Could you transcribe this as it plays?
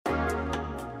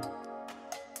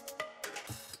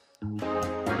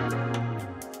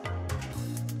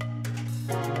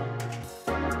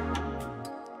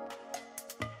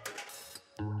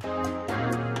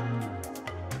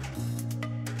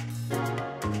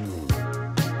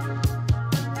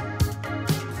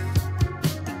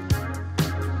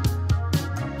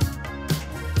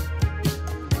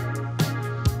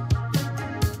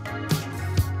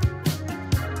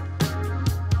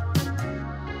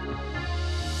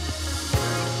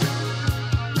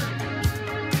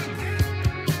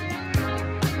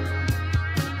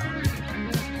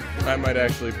I might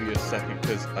actually be a second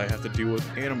because I have to deal with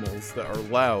animals that are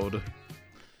loud.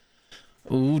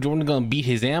 Ooh, Jordan gonna beat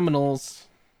his aminals.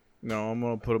 No, I'm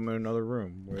gonna put them in another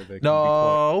room where they can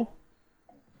No.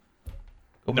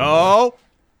 be quiet. No!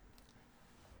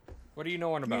 What are you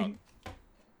knowing about?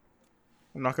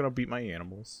 I'm not gonna beat my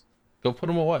animals. Go put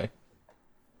them away.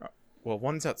 Well,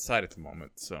 one's outside at the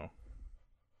moment, so...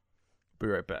 Be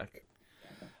right back.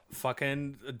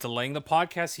 Fucking delaying the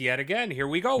podcast yet again. Here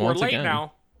we go. Once We're late again.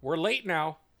 now. We're late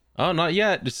now. Oh, not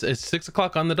yet. It's 6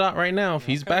 o'clock on the dot right now. If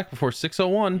he's back before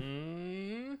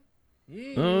 6:01,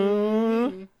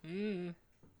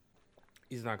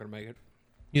 He's not gonna make it.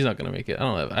 he's not gonna make it.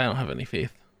 I don't have any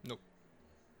faith. Nope.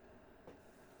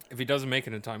 If he doesn't make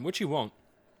it in time, which he won't,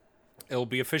 it'll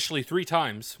be officially 3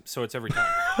 times, so it's every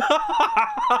time.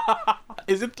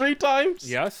 Is it 3 times?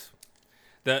 Yes.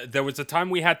 There was a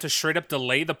time we had to straight up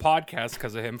delay the podcast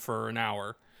because of him for an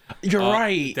hour. You're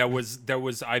right. There was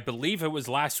I believe it was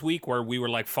last week where we were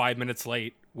like 5 minutes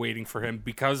late waiting for him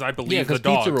because I believe the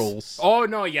dogs. pizza rolls. Oh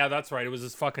no, yeah, that's right. It was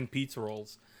his fucking pizza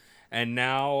rolls. And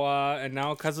now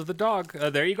because of the dog.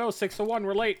 There you go, 6-1.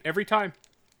 We're late every time.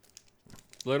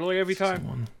 Literally every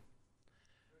time.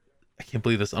 I can't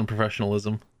believe this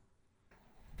unprofessionalism.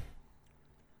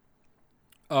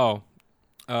 Oh.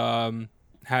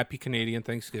 Happy Canadian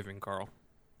Thanksgiving, Carl.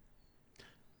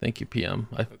 Thank you, PM.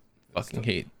 I fucking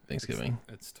hate Thanksgiving.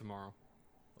 It's tomorrow.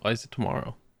 Why is it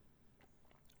tomorrow?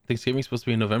 Thanksgiving's supposed to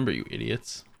be in November, you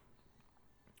idiots.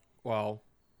 Well,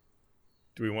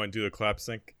 Do we want to do the clap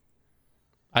sync?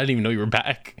 I didn't even know you were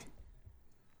back.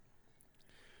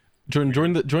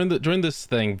 Join this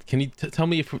thing. Can you tell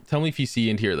me if you see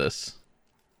and hear this?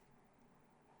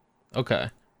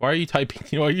 Okay. Why are you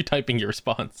typing? Why are you typing your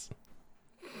response?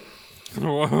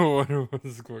 what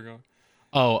is going on?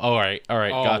 Oh, all right,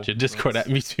 Oh, gotcha. Discord that's-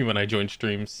 at me too when I join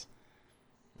streams.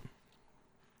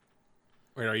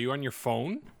 Wait, are you on your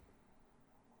phone?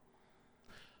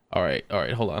 All right.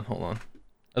 Hold on.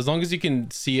 As long as you can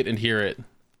see it and hear it.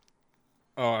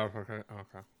 Oh, okay.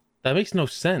 That makes no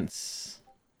sense.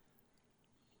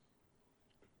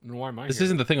 Then why am I This here?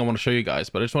 isn't the thing I want to show you guys,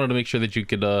 but I just wanted to make sure that you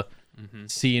could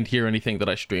see and hear anything that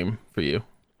I stream for you.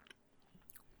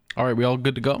 All right, we all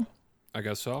good to go? I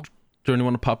guess so. Jordan, you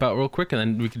want to pop out real quick, and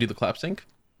then we can do the clap sync?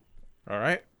 All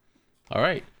right. All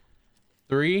right.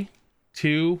 3,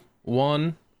 2,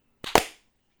 1.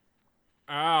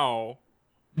 Ow.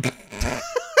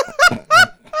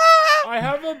 I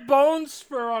have a bone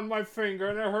spur on my finger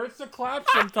and it hurts to clap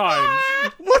sometimes.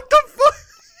 What the fuck?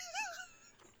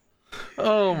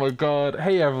 Oh my god.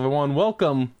 Hey everyone,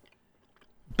 welcome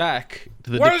back to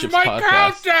the Where's Dipships my podcast.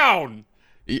 countdown?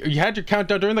 You had your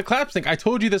countdown during the clap sync. I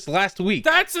told you this last week.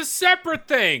 That's a separate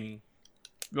thing.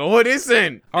 No, it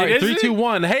isn't. All right, It 3, isn't? 2,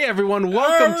 1. Hey everyone,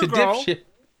 welcome to we go. Dipship.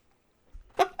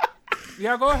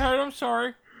 Yeah, go ahead. I'm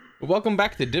sorry. Welcome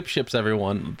back to Dipships,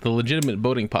 everyone, the legitimate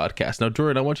boating podcast. Now,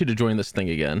 Jordan, I want you to join this thing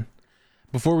again.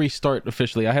 Before we start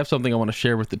officially, I have something I want to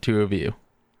share with the two of you.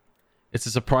 It's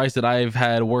a surprise that I've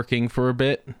had working for a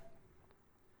bit,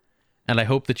 and I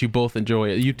hope that you both enjoy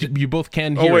it. You both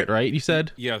can hear it, right? You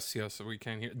said? Yes, we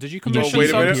can hear. Did you Oh, commission wait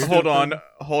a something minute. stupid?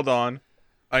 Hold on.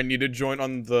 I need to join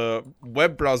on the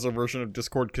web browser version of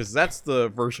Discord because that's the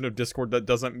version of Discord that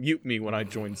doesn't mute me when I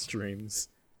join streams.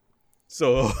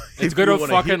 So It's if going you to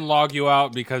wanna fucking log you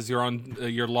out because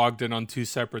you're logged in on 2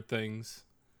 separate things.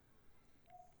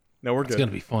 No, we're It's good.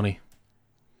 gonna be funny.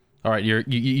 All right, you're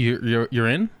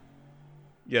in?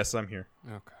 Yes, I'm here.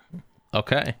 Okay.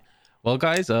 Okay. Well,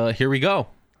 guys, here we go.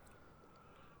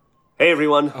 Hey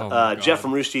everyone, Oh my God. Jeff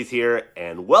from Rooster Teeth here,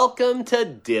 and welcome to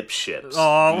Dipships.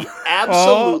 Oh.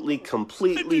 Absolutely,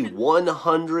 completely,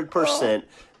 100%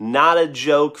 not a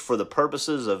joke for the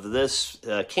purposes of this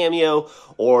cameo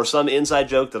or some inside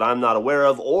joke that I'm not aware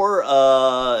of, or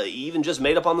even just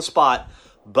made up on the spot.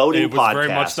 Boating It was podcast. very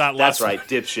much that That's last right,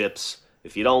 Dipships.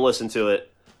 If you don't listen to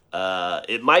it,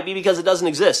 it might be because it doesn't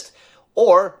exist,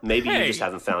 or maybe you Hey. just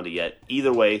haven't found it yet.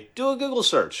 Either way, do a Google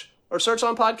search. Or search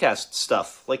on podcast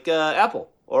stuff, like Apple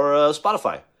or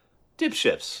Spotify.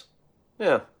 Dipships.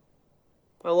 Yeah.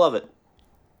 I love it.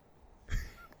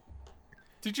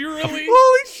 Did you really?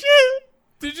 Holy shit!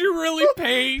 Did you really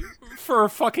pay for a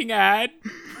fucking ad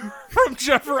from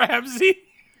Jeff Ramsey?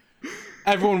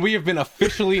 Everyone, we have been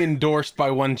officially endorsed by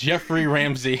one Jeffrey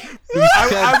Ramsey, who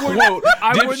said, I would- quote,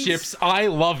 I wouldn't- Dipships, I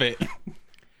love it.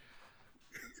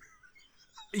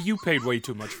 You paid way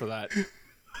too much for that.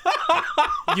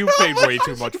 You paid way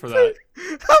too much for that.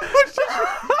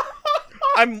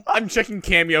 I'm checking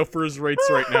Cameo for his rates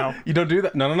right now. You don't do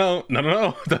that. No.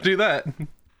 Don't do that.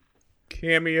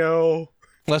 Cameo.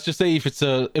 Let's just say if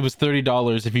it was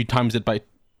 $30 if you times it by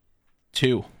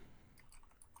 2.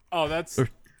 Oh, that's or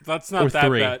not that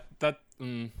 3. bad.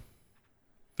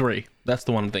 3. That's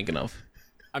the one I'm thinking of.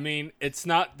 I mean, it's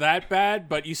not that bad,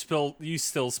 but you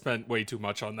still spent way too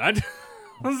much on that.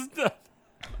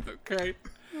 Okay.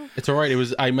 It's all right.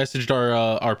 I messaged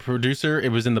our producer.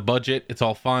 It was in the budget. It's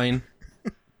all fine.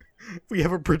 We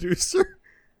have a producer?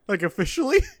 Like,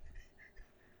 officially?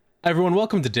 Everyone,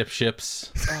 welcome to Dip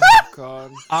Ships. Oh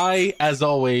God. I, as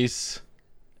always,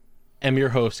 am your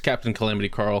host, Captain Calamity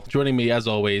Carl. Joining me, as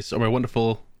always, are my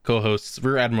wonderful co-hosts,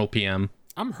 Rear Admiral PM.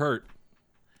 I'm hurt.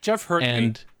 Jeff hurt me.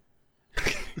 And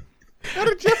How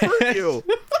did Jeff hurt you?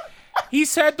 He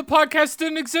said the podcast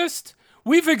didn't exist.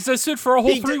 We've existed for a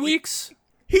whole 3 weeks.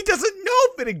 He doesn't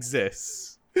know if it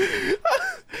exists.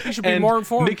 He should be more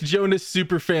informed. Nick Jonas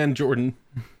superfan Jordan.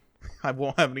 I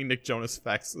won't have any Nick Jonas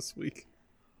facts this week.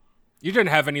 You didn't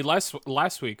have any last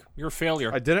week. You're a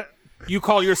failure. I didn't. You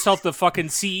call yourself the fucking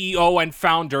CEO and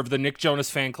founder of the Nick Jonas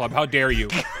fan club. How dare you?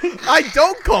 I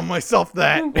don't call myself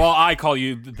that. Well, I call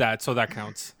you that, so that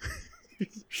counts.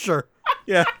 Sure.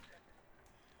 Yeah.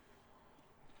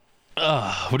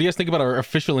 What do you guys think about our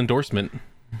official endorsement?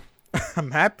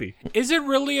 I'm happy. Is it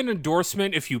really an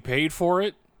endorsement if you paid for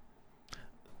it?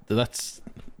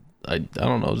 I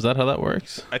don't know. Is that how that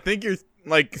works? I think you're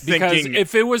like Because thinking.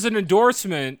 if it was an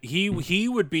endorsement, he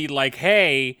would be like,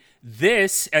 "Hey,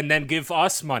 this," and then give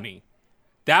us money.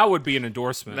 That would be an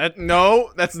endorsement. That's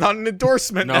not an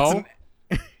endorsement. No?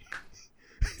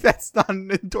 That's not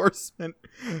an endorsement.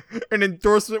 An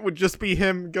endorsement would just be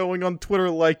him going on Twitter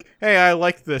like, "Hey, I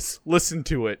like this. Listen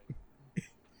to it."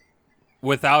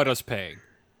 Without us paying.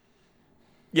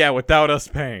 Yeah, without us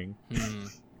paying.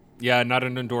 Yeah, not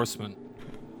an endorsement.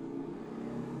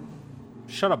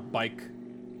 Shut up, bike.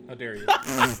 How dare you?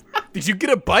 Did you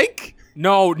get a bike?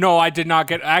 No, I did not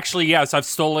get. Actually, yes, I've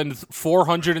stolen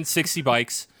 460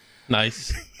 bikes.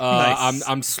 Nice. Nice.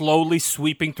 I'm slowly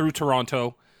sweeping through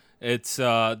Toronto. It's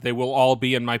they will all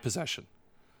be in my possession.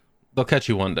 They'll catch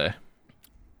you one day.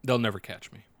 They'll never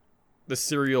catch me. The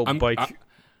serial bike.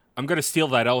 I'm gonna steal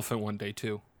that elephant one day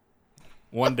too.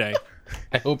 One day.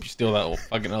 I hope you steal that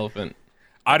fucking elephant.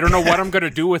 I don't know what I'm gonna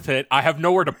do with it. I have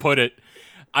nowhere to put it.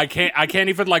 I can't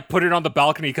even like put it on the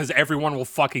balcony because everyone will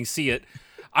fucking see it.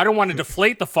 I don't want to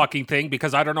deflate the fucking thing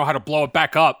because I don't know how to blow it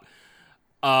back up.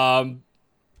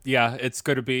 Yeah, it's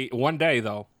gonna be one day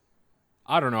though.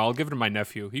 I don't know. I'll give it to my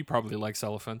nephew. He probably likes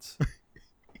elephants.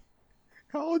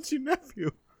 How old's your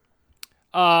nephew?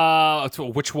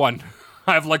 Which one?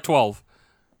 I have like 12.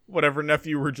 Whatever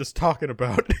nephew we're just talking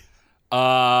about.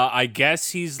 I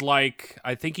guess he's like,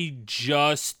 I think he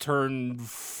just turned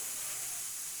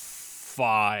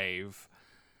 5.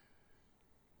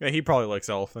 Yeah, he probably likes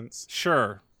elephants.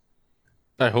 Sure.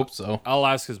 I hope so. I'll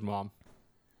ask his mom.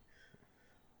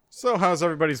 So, how's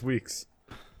everybody's weeks?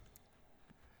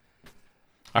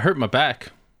 I hurt my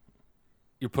back.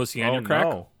 Your pussy and your crack?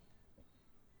 No.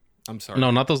 I'm sorry.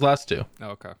 No, not those last two.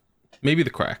 Oh, okay. Maybe the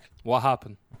crack. What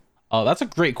happened? Oh, that's a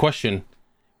great question.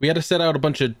 We had to set out a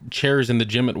bunch of chairs in the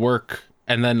gym at work,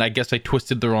 and then I guess I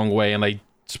twisted the wrong way and I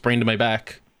sprained my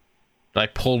back. I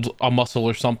pulled a muscle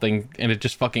or something, and it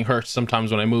just fucking hurts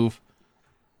sometimes when I move.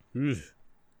 Ugh.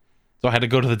 So I had to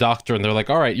go to the doctor, and they're like,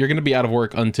 all right, you're going to be out of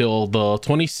work until the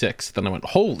 26th. And I went,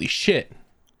 holy shit.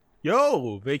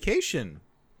 Yo, vacation.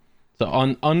 So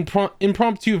on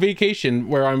impromptu vacation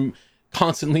where I'm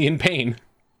constantly in pain.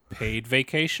 Paid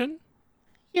vacation?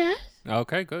 Yeah.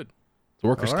 Okay, good. It's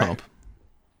workers' All right. comp.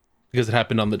 Because it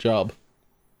happened on the job.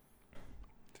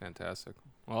 Fantastic.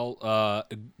 Well,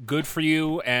 good for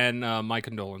you, and my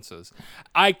condolences.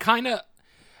 I kind of...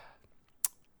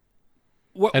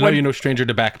 I know you're no stranger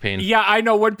to back pain. Yeah, I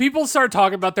know. When people start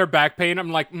talking about their back pain,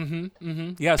 I'm like,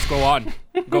 yes, go on.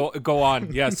 go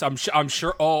on. Yes, I'm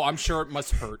sure. Oh, I'm sure it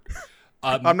must hurt.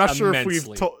 I'm not sure if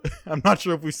immensely. I'm not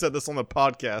sure if we said this on the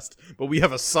podcast, but we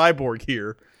have a cyborg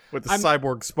here with a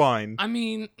cyborg spine. I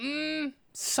mean, I'm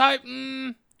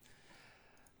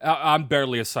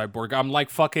barely a cyborg. I'm like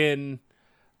 0.9%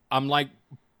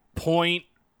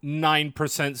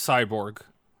 cyborg.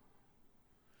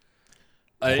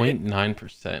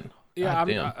 0.9%.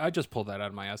 Yeah, I just pulled that out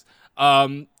of my ass.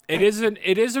 It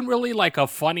isn't really like a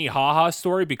funny haha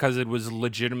story because it was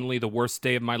legitimately the worst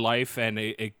day of my life, and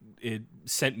it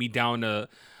sent me down a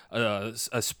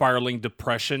spiraling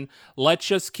depression. Let's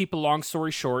just keep a long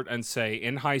story short and say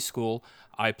in high school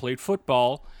I played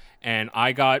football and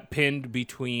I got pinned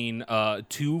between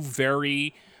two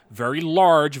very, very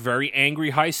large, very angry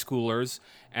high schoolers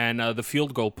and the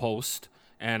field goal post.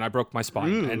 And I broke my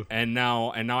spine, and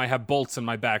now I have bolts in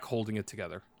my back holding it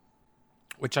together,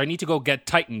 which I need to go get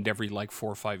tightened every like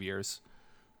 4 or 5 years.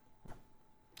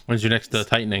 When's your next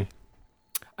tightening?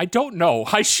 I don't know.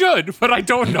 I should, but I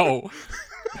don't know.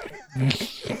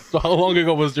 So how long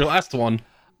ago was your last one?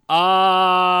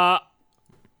 I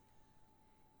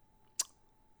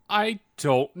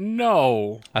don't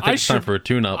know. I think it's time for a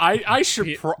tune-up. I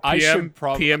should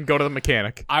probably. PM, go to the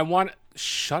mechanic. I want.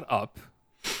 Shut up.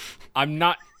 I'm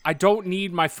not. I don't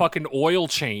need my fucking oil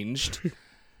changed.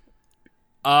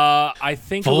 I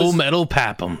think it Full was, Metal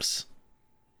Papums.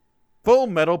 Full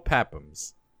Metal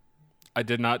Papums. I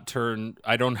did not turn.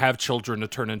 I don't have children to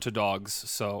turn into dogs,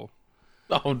 so.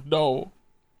 Oh no.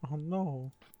 Oh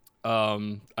no.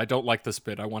 I don't like this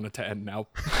bit. I want it to end now.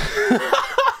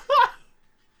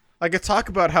 I could talk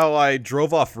about how I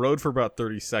drove off road for about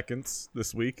 30 seconds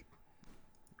this week.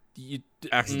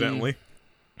 Accidentally.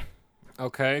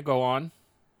 Okay, go on.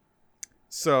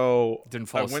 So Didn't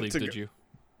fall I went asleep, to did you?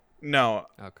 No.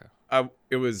 Okay.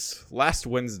 It was last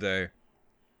Wednesday.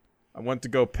 I went to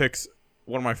go pick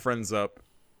one of my friends up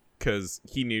because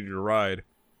he needed a ride.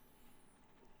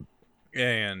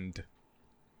 And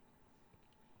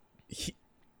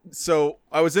so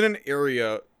I was in an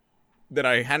area that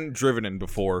I hadn't driven in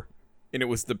before, and it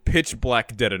was the pitch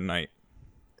black dead of night.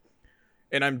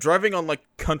 And I'm driving on like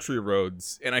country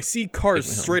roads, and I see cars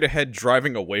straight ahead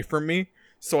driving away from me,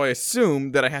 so I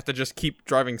assume that I have to just keep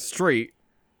driving straight,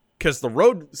 because the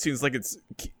road seems like it's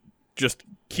just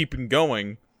keeping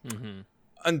going,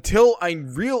 until I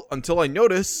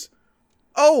notice,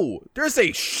 oh, there's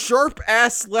a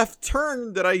sharp-ass left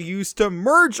turn that I use to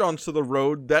merge onto the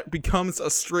road that becomes a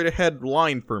straight-ahead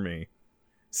line for me.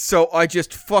 So I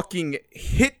just fucking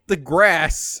hit the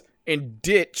grass and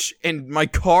ditch, and my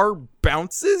car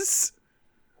bounces?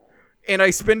 And I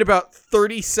spend about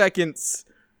 30 seconds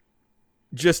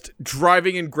just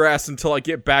driving in grass until I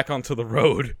get back onto the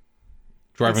road.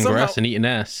 Driving grass and eating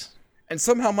ass. And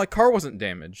somehow my car wasn't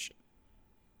damaged.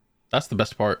 That's the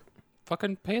best part.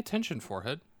 Fucking pay attention,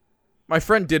 forehead. My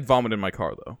friend did vomit in my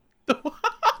car, though.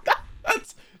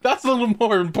 That's a little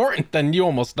more important than you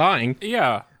almost dying.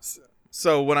 Yeah.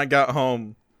 So when I got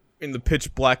home in the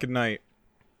pitch black of night,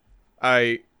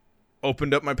 I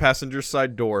opened up my passenger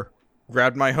side door,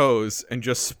 grabbed my hose, and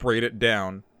just sprayed it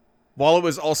down, while it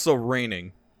was also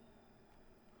raining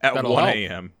at That'll 1 help.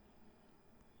 a.m.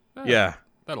 Yeah.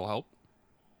 That'll help.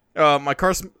 My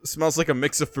car smells like a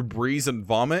mix of Febreze and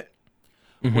vomit.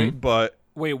 But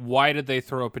Wait, why did they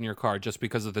throw up in your car? Just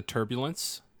because of the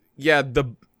turbulence? yeah,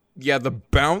 the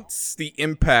bounce, the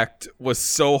impact was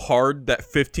so hard that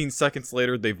 15 seconds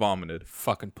later they vomited.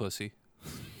 Fucking pussy.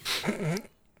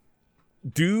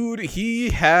 Dude, he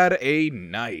had a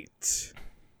night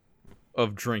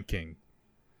of drinking.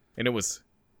 And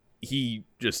he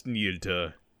just needed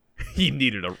to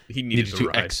needed to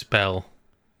ride. Expel.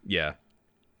 Yeah.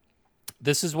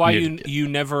 This is why you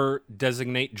never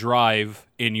designate drive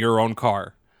in your own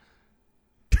car.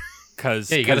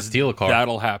 Because you gotta steal a car.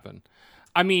 That'll happen.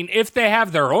 I mean, if they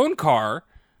have their own car,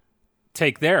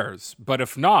 take theirs. But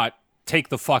if not, take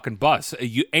the fucking bus.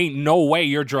 You ain't no way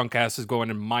your drunk ass is going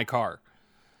in my car.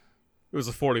 It was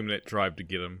a 40-minute drive to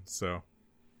get him, so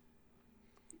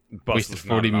bus Wasted was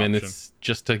not 40 an minutes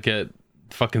just to get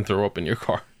fucking throw up in your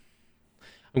car.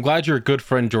 I'm glad you're a good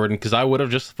friend, Jordan, because I would have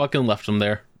just fucking left him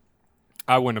there.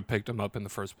 I wouldn't have picked him up in the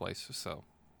first place, so.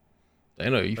 I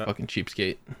know, you fucking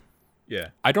cheapskate. Yeah.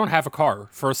 I don't have a car,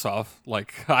 first off.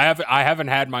 Like, I haven't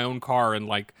had my own car in,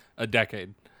 like, a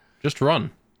decade. Just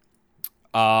run.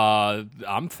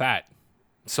 I'm fat.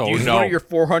 So, Use no. one of your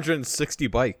 460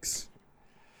 bikes.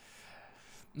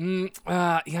 They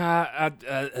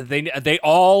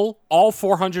all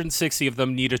 460 of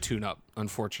them need a tune-up,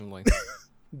 unfortunately.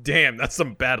 Damn, that's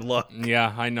some bad luck.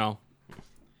 Yeah, I know.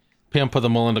 Pam put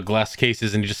them all into glass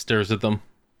cases and he just stares at them.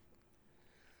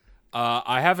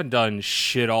 I haven't done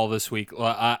shit all this week.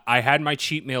 I had my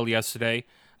cheat meal yesterday.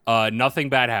 Nothing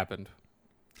bad happened.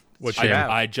 What you have?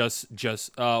 I just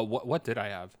what did I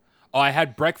have? Oh, I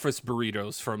had breakfast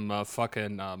burritos from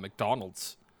fucking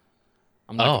McDonald's.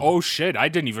 I'm like, oh shit, I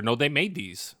didn't even know they made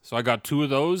these. So I got 2 of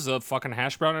those, a fucking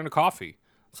hash brown and a coffee.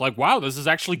 It's like, wow, this is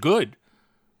actually good.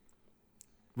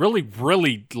 Really,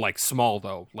 really like small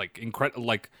though. Like incredible.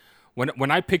 Like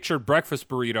when I pictured breakfast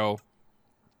burrito,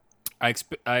 I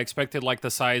expected like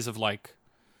the size of like,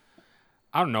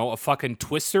 I don't know, a fucking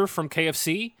Twister from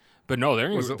KFC. But no,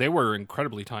 they were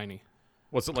incredibly tiny.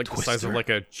 Was it like the size of like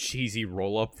a cheesy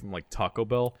roll-up from like Taco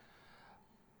Bell?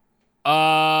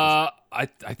 I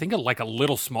think like a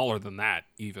little smaller than that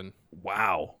even.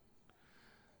 Wow.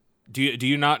 Do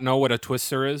you not know what a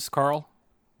Twister is, Carl?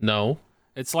 No.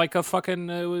 It's like a fucking.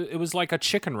 It was like a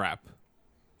chicken wrap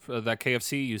that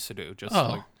KFC used to do.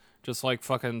 Just like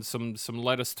fucking some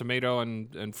lettuce, tomato,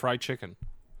 and fried chicken.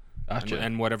 Gotcha.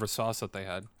 and whatever sauce that they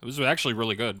had. It was actually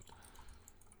really good.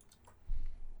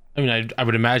 I mean, I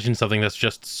would imagine something that's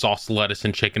just sauce, lettuce,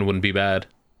 and chicken wouldn't be bad.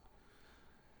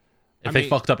 If they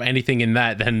fucked up anything in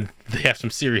that, then they have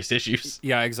some serious issues.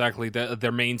 Yeah, exactly.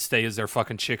 Their mainstay is their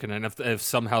fucking chicken, and if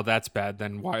somehow that's bad,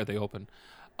 then why are they open?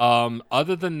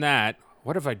 Other than that,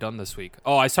 what have I done this week?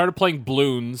 Oh, I started playing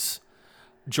Bloons.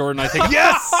 Jordan, I think.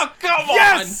 Yes! Come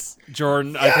Yes!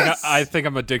 Jordan, Yes! I think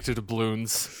I'm addicted to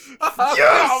Bloons.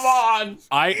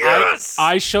 Yes!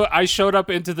 I showed up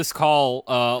into this call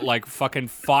like fucking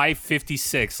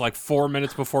 5:56, like 4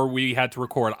 minutes before we had to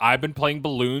record. I've been playing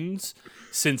Balloons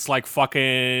since like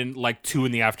fucking like 2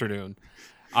 p.m.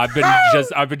 I've been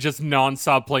just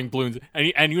nonstop playing Balloons.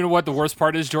 And you know what the worst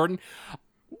part is, Jordan?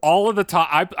 All of the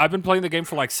time I've been playing the game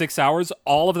for like 6 hours.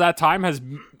 All of that time has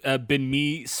been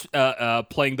me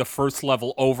playing the first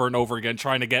level over and over again,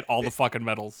 trying to get all the fucking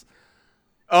medals.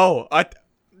 Oh,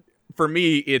 for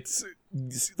me, it's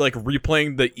like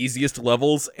replaying the easiest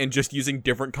levels and just using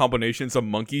different combinations of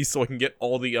monkeys so I can get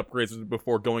all the upgrades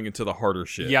before going into the harder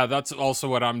shit. Yeah, that's also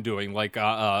what I'm doing. Like,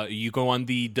 you go on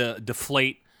the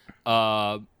deflate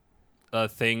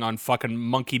thing on fucking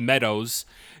Monkey Meadows,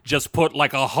 just put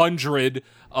like 100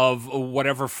 of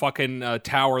whatever fucking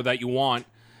tower that you want,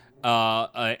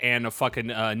 and a fucking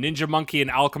ninja monkey, an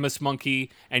alchemist monkey,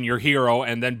 and your hero,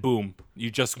 and then boom, you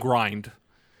just grind.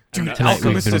 Dude, Tonight we've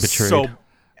Alchemist been is betrayed.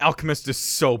 Alchemist is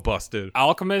so busted.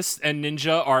 Alchemist and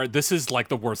ninja are. This is like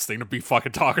the worst thing to be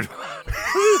fucking talking about.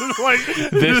 Like,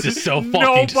 This is so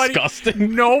fucking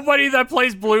disgusting. Nobody that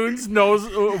plays Bloons knows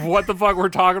what the fuck we're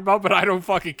talking about, but I don't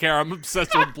fucking care. I'm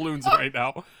obsessed with Bloons right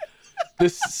now.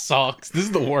 This sucks. This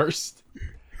is the worst.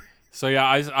 So yeah,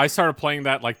 I started playing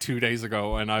that like 2 days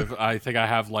ago, and I think I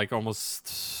have like almost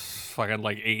fucking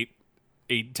like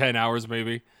 10 hours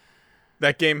maybe.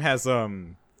 That game has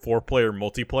 4-player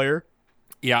multiplayer.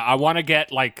 Yeah, I want to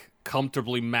get like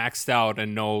comfortably maxed out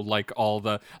and know like all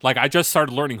the like. I just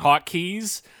started learning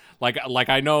hotkeys. Like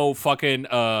I know fucking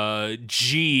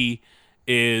G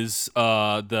is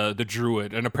the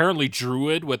druid, and apparently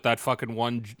druid with that fucking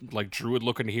one like druid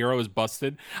looking hero is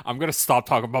busted. I'm gonna stop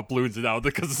talking about Bloons now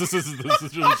because this is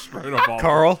just straight up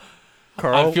awful.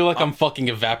 Carl, I feel like I'm fucking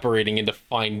evaporating into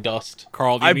fine dust.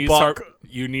 Carl,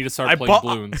 you need to start playing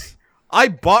Bloons. I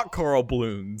bought Carl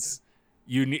Bloons.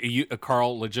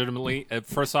 Carl, legitimately.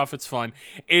 First off, it's fun.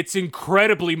 It's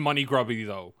incredibly money grubby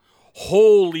though.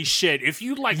 Holy shit! If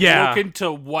you look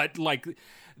into what like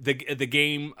the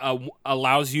game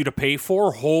allows you to pay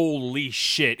for, holy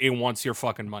shit, it wants your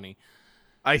fucking money.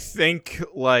 I think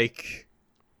like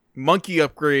monkey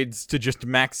upgrades to just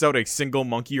max out a single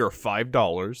monkey are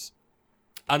 $5.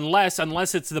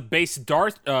 Unless it's the base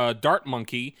dart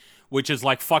monkey, which is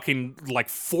like fucking like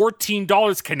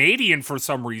 $14 Canadian for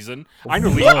some reason. I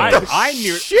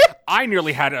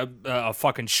nearly had a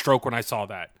fucking stroke when I saw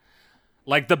that.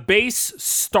 Like the base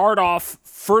start off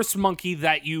first monkey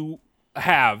that you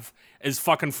have is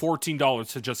fucking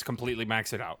 $14 to just completely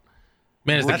max it out.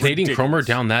 Man, is the Canadian kroner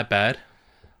down that bad?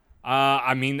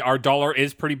 I mean, our dollar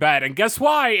is pretty bad, and guess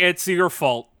why? It's your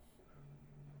fault.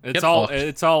 It's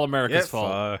all America's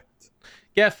fault.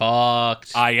 Get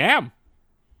fucked. I am.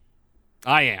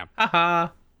 Haha.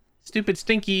 Stupid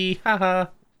stinky. Haha.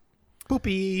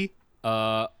 Poopy.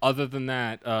 Other than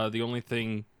that, the only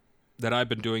thing that I've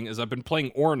been doing is I've been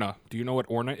playing Orna. Do you know what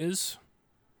Orna is?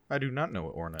 I do not know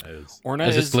what Orna is. Orna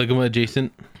Is this Ligma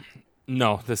adjacent?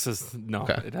 No, this is no.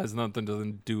 Okay. It has nothing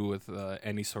to do with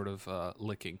any sort of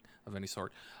licking of any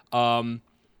sort.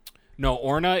 No,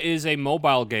 Orna is a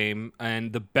mobile game,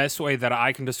 and the best way that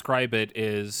I can describe it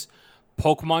is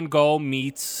Pokemon Go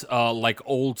meets like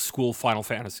old school Final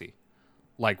Fantasy,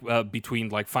 like between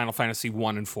like Final Fantasy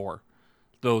 1 and 4,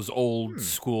 those old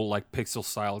school like pixel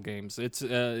style games.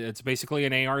 It's basically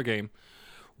an AR game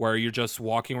where you're just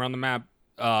walking around the map,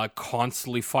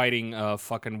 constantly fighting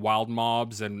fucking wild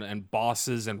mobs and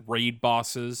bosses and raid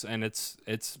bosses, and it's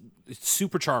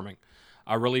super charming.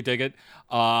 I really dig it.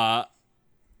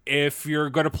 If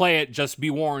you're gonna play it, just be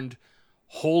warned.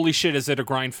 Holy shit, is it a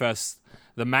grind fest?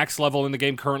 The max level in the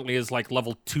game currently is like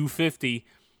level 250.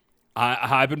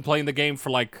 I've been playing the game for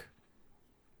like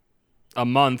a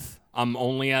month. I'm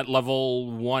only at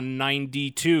level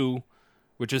 192,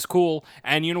 which is cool.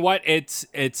 And you know what?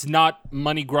 It's not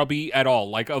money grubby at all.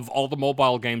 Like of all the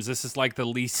mobile games, this is like the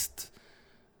least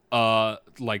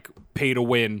like pay to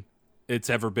win it's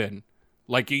ever been.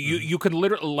 Like you can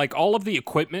literally like all of the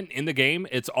equipment in the game,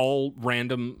 it's all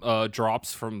random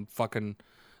drops from fucking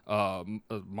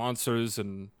monsters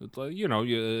and you know,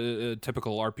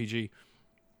 typical RPG.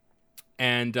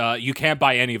 And you can't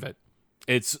buy any of it.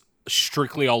 It's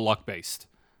strictly all luck based.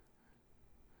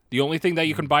 The only thing that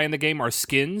you can buy in the game are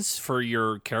skins for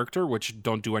your character, which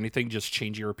don't do anything, just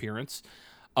change your appearance.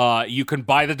 You can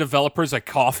buy the developers a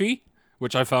coffee,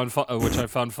 which I found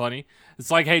funny. It's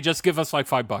like, hey, just give us like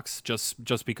 $5,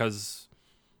 just because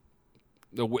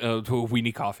we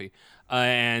need coffee.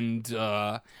 And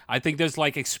I think there's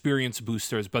like experience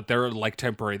boosters, but they're like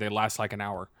temporary. They last like an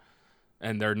hour,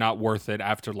 and they're not worth it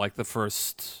after like the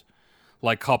first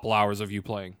like couple hours of you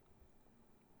playing.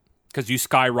 Because you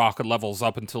skyrocket levels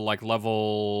up until like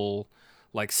level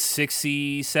like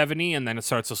 60, 70, and then it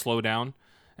starts to slow down.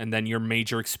 And then your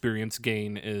major experience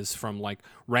gain is from like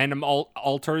random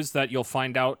altars that you'll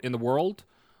find out in the world,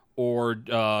 or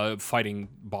fighting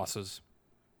bosses.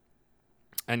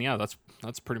 And yeah, that's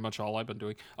pretty much all I've been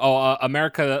doing. Oh,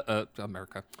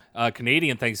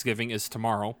 Canadian Thanksgiving is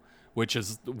tomorrow, which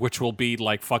will be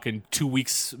like fucking 2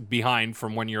 weeks behind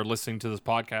from when you're listening to this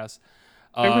podcast.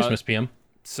 Merry Christmas, PM.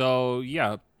 So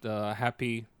yeah,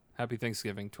 happy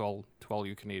Thanksgiving to all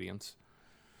you Canadians.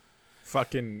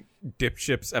 Fucking Dip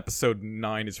Chips episode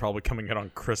 9 is probably coming out on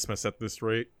Christmas at this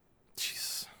rate.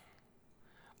 Jeez.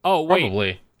 Oh wait,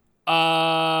 Probably.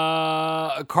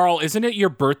 Carl, isn't it your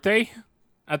birthday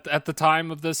at the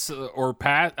time of this or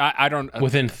Pat? I don't.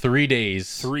 Within 3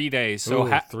 days. 3 days. So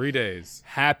Ooh, 3 days.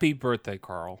 Happy birthday,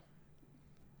 Carl.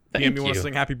 PM, you want to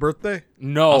sing happy birthday?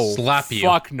 No. I'll slap you.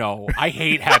 Fuck no. I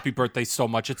hate happy birthday so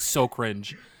much. It's so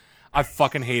cringe. I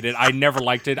fucking hate it. I never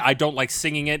liked it. I don't like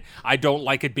singing it. I don't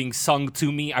like it being sung to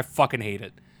me. I fucking hate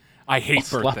it. I hate I'll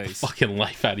slap the birthdays. fucking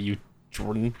life out of you,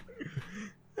 Jordan.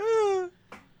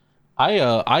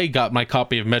 I got my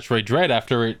copy of Metroid Dread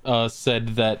after it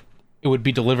said that it would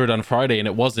be delivered on Friday, and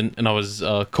it wasn't, and I was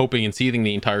coping and seething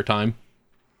the entire time.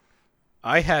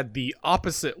 I had the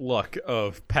opposite luck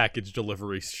of package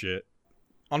delivery shit.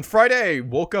 On Friday, I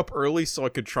woke up early so I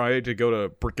could try to go to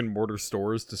brick and mortar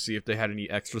stores to see if they had any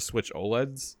extra Switch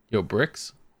OLEDs. Yo,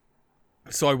 bricks?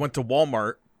 So I went to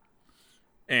Walmart,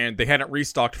 and they hadn't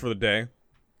restocked for the day,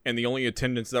 and the only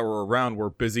attendants that were around were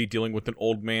busy dealing with an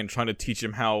old man trying to teach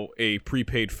him how a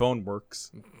prepaid phone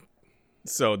works.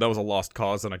 So that was a lost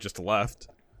cause, and I just left.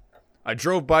 I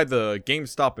drove by the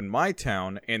GameStop in my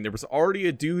town, and there was already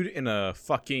a dude in a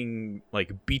fucking,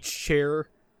 like, beach chair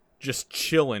just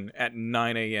chilling at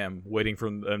 9 a.m. waiting for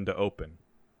them to open.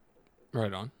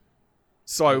 Right on.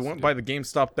 So I went by the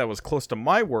GameStop that was close to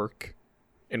my work,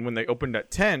 and when they opened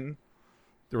at 10,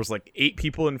 there was like 8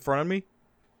 people in front of me,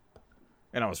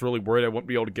 and I was really worried I wouldn't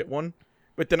be able to get one.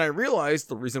 But then I realized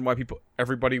the reason why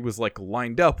everybody was like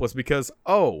lined up was because,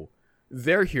 oh,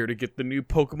 they're here to get the new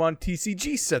Pokemon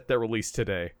TCG set that released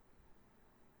today.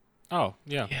 Oh,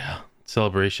 yeah. Yeah.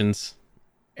 Celebrations.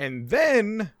 And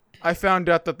then I found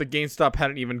out that the GameStop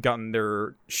hadn't even gotten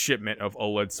their shipment of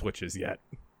OLED Switches yet.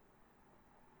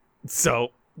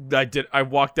 So I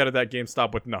walked out of that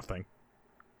GameStop with nothing.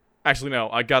 Actually, no,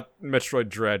 I got Metroid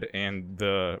Dread and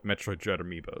the Metroid Dread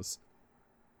amiibos.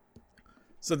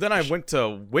 So then I went to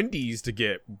Wendy's to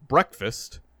get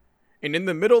breakfast, and in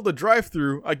the middle of the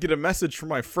drive-thru, I get a message from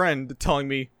my friend telling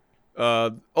me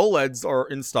OLEDs are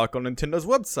in stock on Nintendo's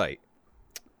website.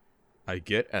 I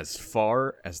get as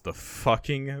far as the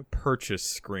fucking purchase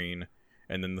screen,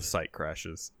 and then the site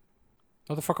crashes.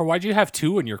 Motherfucker, why'd you have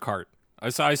 2 in your cart? I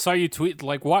saw you tweet,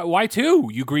 like, why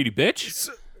 2, you greedy bitch?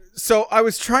 So I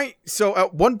was trying... So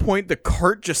at one point, the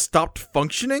cart just stopped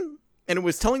functioning, and it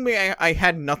was telling me I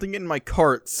had nothing in my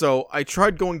cart, so I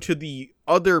tried going to the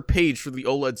other page for the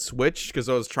OLED Switch, because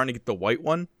I was trying to get the white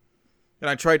one, and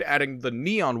I tried adding the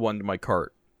neon one to my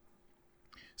cart.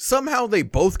 Somehow they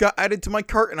both got added to my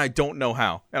cart, and I don't know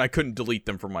how, and I couldn't delete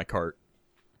them from my cart.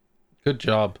 Good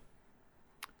job.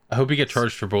 I hope you get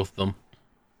charged for both of them.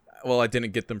 Well, I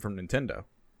didn't get them from Nintendo.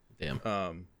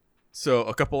 Damn. So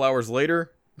a couple hours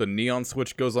later, the Neon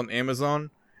Switch goes on Amazon,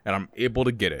 and I'm able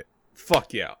to get it.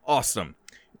 Fuck yeah, awesome.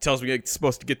 It tells me it's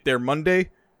supposed to get there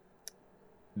Monday.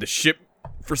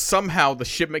 Somehow the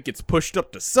shipment gets pushed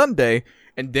up to Sunday,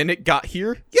 and then it got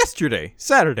here yesterday,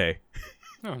 Saturday.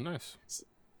 Oh, nice.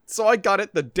 So I got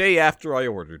it the day after I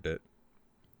ordered it.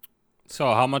 So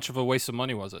how much of a waste of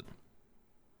money was it?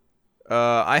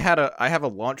 I have a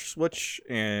launch Switch,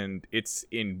 and it's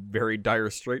in very dire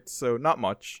straits, so not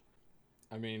much.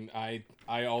 I mean, I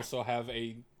also have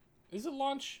a... Is it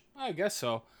launch? I guess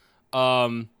so.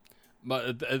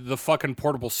 But the fucking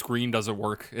portable screen doesn't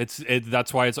work.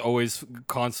 That's why it's always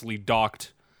constantly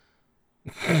docked.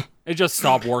 It just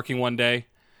stopped working one day.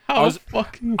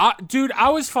 Dude, I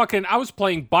was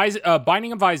playing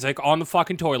Binding of Isaac on the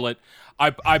fucking toilet.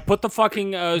 I put the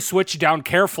fucking Switch down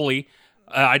carefully.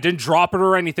 I didn't drop it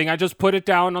or anything. I just put it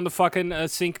down on the fucking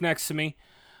sink next to me.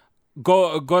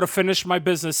 go to finish my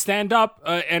business, stand up,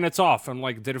 and it's off. I'm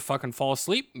like, did it fucking fall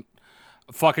asleep?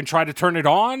 Fucking try to turn it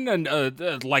on,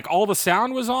 and like all the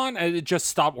sound was on, and it just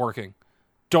stopped working.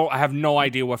 I have no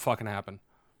idea what fucking happened.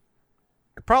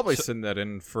 Could probably send that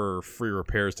in for free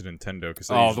repairs to Nintendo because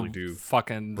they usually do.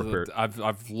 Fucking, repair.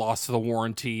 I've lost the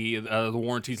warranty. The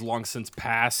warranty's long since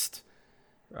passed.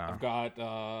 I've got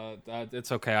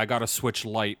it's okay. I got a Switch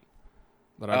Lite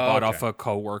that I bought off a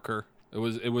coworker. It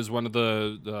was one of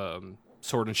the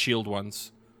Sword and Shield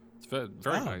ones. It's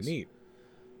very nice. Neat.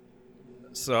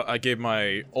 So I gave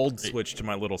my old Switch to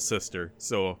my little sister,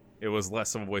 so it was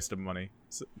less of a waste of money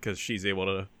because she's able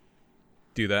to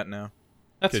do that now.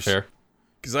 That's fair.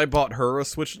 Because I bought her a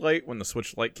Switch Lite when the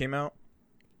Switch Lite came out,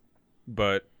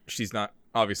 but she's not.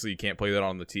 Obviously, you can't play that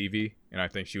on the TV, and I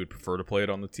think she would prefer to play it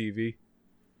on the TV.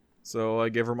 So I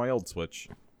gave her my old Switch.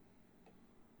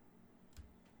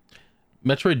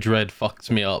 Metroid Dread fucks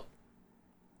me up.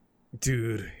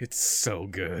 Dude, it's so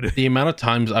good. The amount of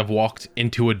times I've walked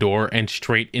into a door and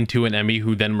straight into an Emmy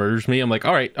who then murders me, I'm like,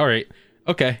 all right,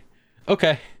 okay.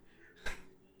 The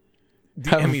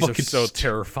Emmys are so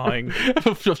terrifying. I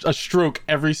have a stroke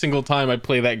every single time I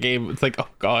play that game. It's like, oh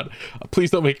god,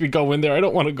 please don't make me go in there. I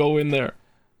don't want to go in there.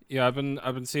 Yeah, I've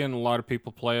been seeing a lot of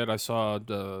people play it. I saw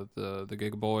the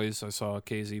Giga Boys. I saw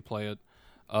KZ play it.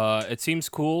 It seems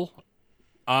cool.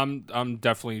 I'm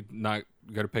definitely not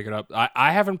gonna pick it up.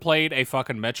 I haven't played a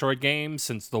fucking Metroid game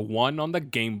since the one on the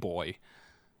Game Boy.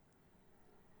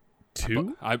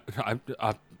 2?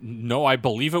 No, I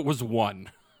believe it was 1.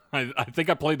 I think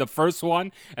I played the first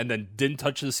one and then didn't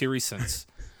touch the series since.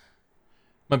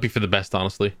 Might be for the best,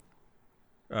 honestly.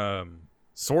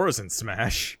 Sora's in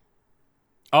Smash.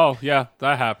 Oh yeah,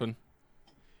 that happened.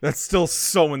 That's still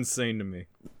so insane to me.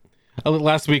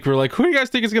 Last week we were like, who do you guys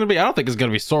think it's gonna be? I don't think it's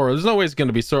gonna be Sora. There's no way it's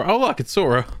gonna be Sora. Oh look, it's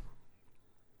Sora.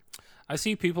 I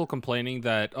see people complaining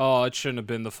that, it shouldn't have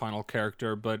been the final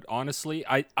character, but honestly,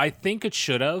 I think it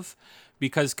should have,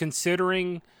 because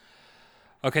considering...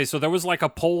 Okay, so there was like a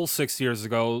poll 6 years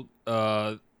ago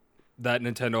that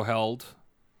Nintendo held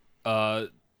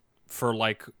for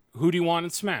like, who do you want in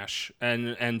Smash?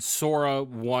 And Sora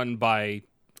won by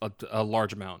a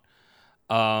large amount.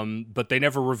 But they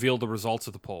never revealed the results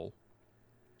of the poll.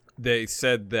 They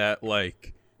said that,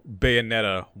 like,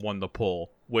 Bayonetta won the poll,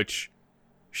 which...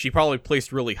 She probably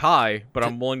placed really high, but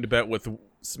I'm willing to bet with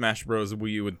Smash Bros.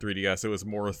 Wii U and 3DS, it was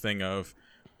more a thing of,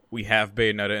 we have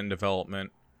Bayonetta in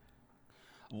development.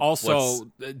 Also,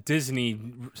 Disney,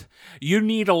 you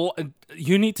need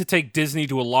to take Disney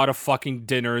to a lot of fucking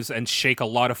dinners and shake a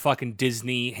lot of fucking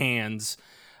Disney hands,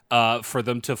 for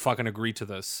them to fucking agree to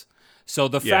this. So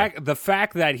the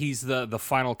fact that he's the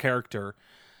final character,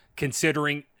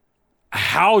 considering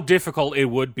how difficult it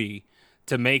would be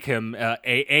to make him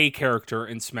a character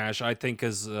in Smash, I think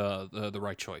is the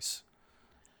right choice.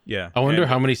 Yeah. I wonder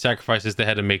how many sacrifices they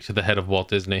had to make to the head of Walt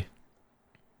Disney.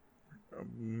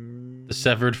 The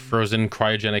severed, frozen,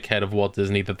 cryogenic head of Walt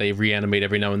Disney that they reanimate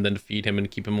every now and then to feed him and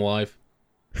keep him alive.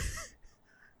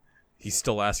 He's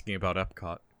still asking about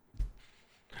Epcot.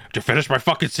 Did you finish my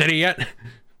fucking city yet?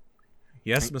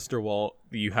 Yes, Mr. Walt,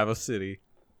 you have a city.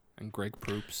 And Greg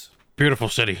Proops. Beautiful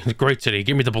city. Great city.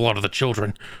 Give me the blood of the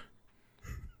children.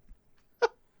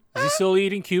 Is he still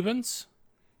eating Cubans?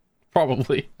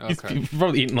 Probably. Okay. He's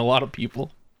probably eating a lot of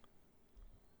people.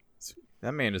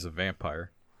 That man is a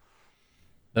vampire.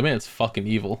 That man's fucking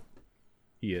evil.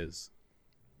 He is.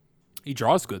 He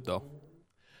draws good, though.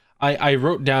 I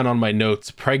wrote down on my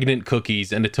notes pregnant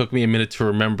cookies, and it took me a minute to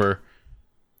remember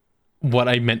what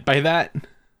I meant by that.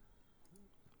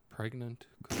 Pregnant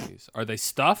cookies. Are they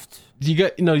stuffed? Do you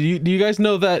guys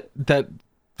know that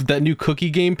new cookie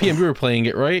game? PM, you were playing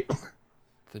it, right?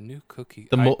 The new cookie.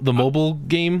 The mobile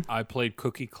game? I played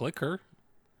Cookie Clicker.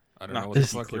 I don't know what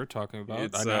this- the fuck you're talking about.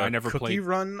 It's I never Cookie played.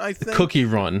 Run, I think? Cookie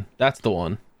Run. That's the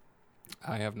one.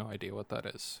 I have no idea what that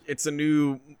is. It's a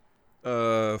new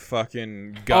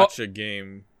fucking gotcha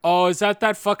game. Oh, is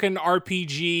that fucking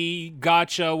RPG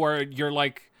gotcha where you're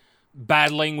like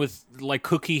battling with like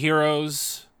cookie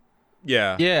heroes?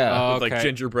 Yeah. Yeah. With, like, Okay.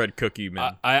 gingerbread cookie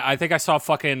men. I think I saw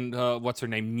fucking what's her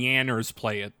name, Nyanners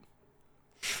play it.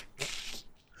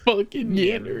 Fucking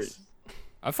yanners.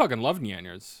 I fucking love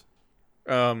Nyanners.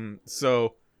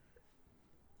 So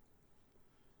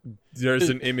there's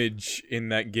an image in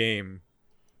that game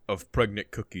of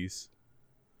pregnant cookies.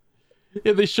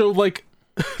 Yeah, they show like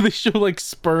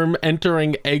sperm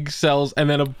entering egg cells and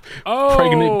then a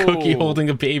pregnant cookie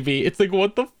holding a baby. It's like,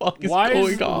 what the fuck is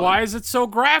going on? Why is it so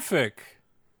graphic?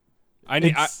 I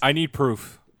It's- need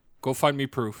proof. Go find me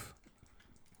proof.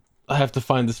 I have to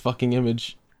find this fucking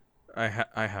image. I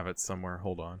have it somewhere.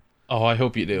 Hold on. Oh, I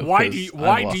hope you do. Why 'cause do you? I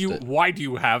Why lost do you? it. Why do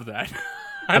you have that?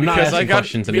 I'm not Because asking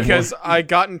questions anymore. because I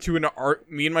got into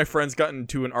me and my friends got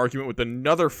into an argument with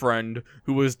another friend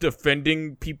who was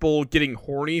defending people getting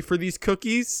horny for these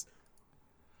cookies.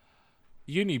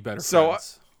 You need better So,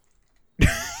 friends.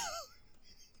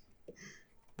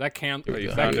 That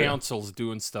go. council's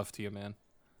doing stuff to you, man.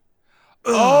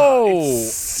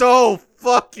 It's so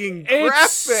fucking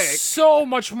It's graphic. so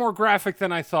much more graphic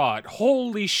than I thought.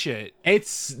 Holy shit.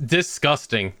 It's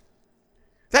disgusting.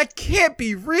 That can't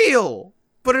be real,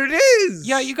 but it is.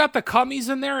 Yeah, you got the cummies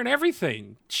in there and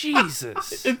everything.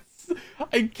 Jesus.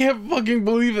 I can't fucking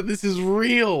believe that this is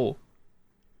real.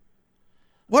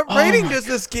 What Oh rating my does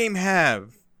this game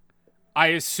have? I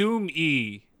assume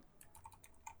E.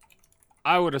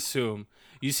 I would assume.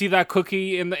 You see that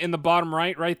cookie in the bottom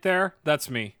right there? That's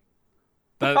me.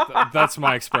 That's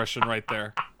my expression right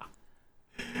there.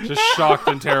 Just shocked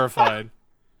and terrified.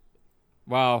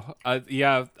 Wow.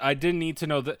 Yeah, I didn't need to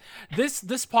know that. This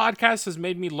podcast has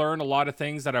made me learn a lot of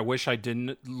things that I wish I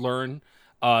didn't learn.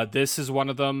 This is one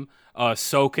of them.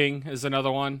 Soaking is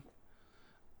another one.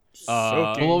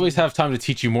 Soaking. We'll always have time to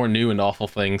teach you more new and awful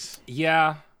things.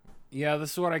 Yeah,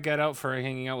 this is what I get out for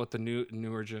hanging out with the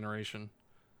newer generation.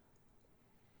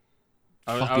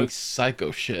 I Fucking was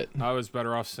psycho shit. I was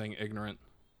better off saying ignorant.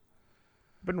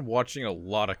 I've been watching a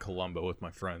lot of Columbo with my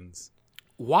friends.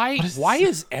 Why is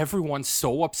is everyone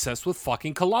so obsessed with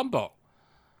fucking Columbo?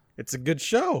 It's a good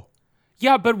show.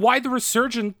 Yeah, but why the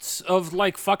resurgence of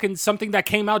like fucking something that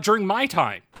came out during my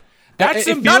time? That's It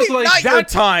some feels Not, like not your that-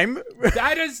 time.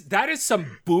 that is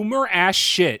some boomer ass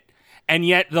shit. And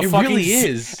yet the It fucking really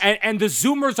is. and the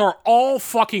Zoomers are all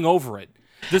fucking over it.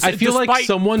 I feel like despite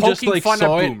someone just, poking like, fun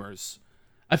saw at it. boomers.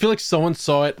 I feel like someone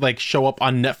saw it like show up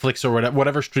on Netflix or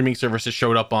whatever streaming service it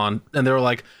showed up on, and they were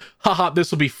like, haha, this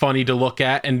will be funny to look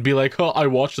at, and be like, oh, I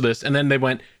watched this. And then they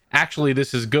went, actually,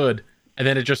 this is good. And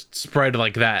then it just spread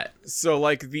like that. So,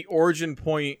 like, the origin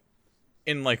point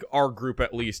in, like, our group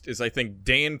at least is I think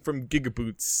Dan from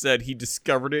Gigaboots said he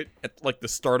discovered it at, like, the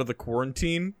start of the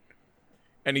quarantine.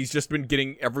 And he's just been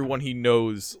getting everyone he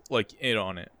knows, like, in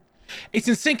on it. It's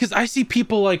insane because I see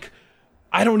people like,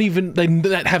 I don't even,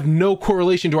 that have no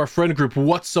correlation to our friend group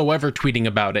whatsoever tweeting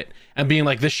about it and being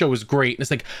like, this show is great. And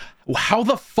it's like, how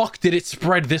the fuck did it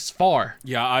spread this far?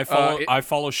 Yeah, I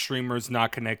follow streamers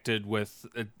not connected with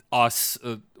us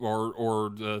or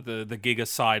the Giga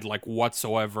side like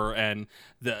whatsoever, and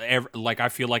I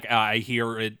feel like I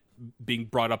hear it being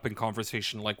brought up in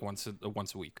conversation like once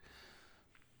a week.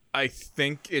 I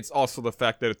think it's also the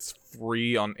fact that it's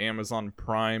free on Amazon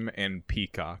Prime and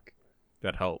Peacock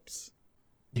that helps.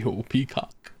 Yo,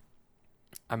 Peacock.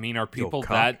 I mean, are people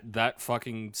cock. that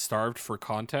fucking starved for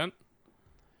content?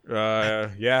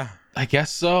 Yeah. I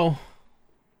guess so.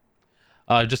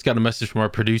 I just got a message from our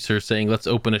producer saying, let's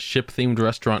open a ship-themed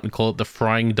restaurant and call it the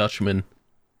Frying Dutchman.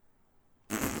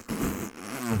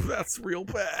 That's real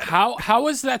bad. How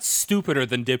is that stupider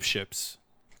than dip ships?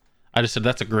 I just said,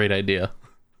 that's a great idea.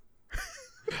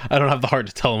 I don't have the heart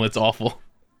to tell them it's awful.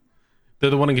 They're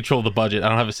the one in control of the budget. I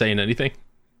don't have a say in anything.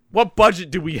 What budget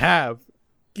do we have?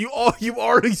 You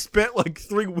already spent like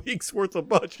 3 weeks worth of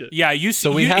budget. Yeah,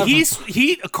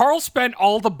 Carl spent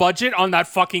all the budget on that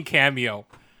fucking cameo.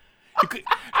 You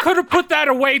could have put that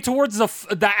away towards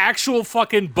the actual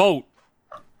fucking boat.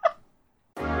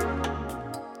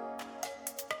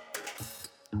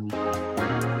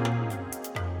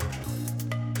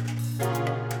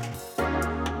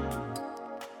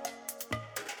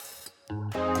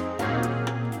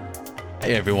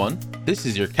 Hey everyone, this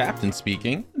is your captain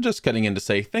speaking. Just cutting in to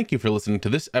say thank you for listening to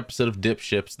this episode of Dip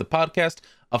Ships, the podcast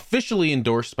officially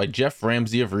endorsed by Jeff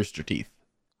Ramsey of Rooster Teeth.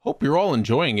 Hope you're all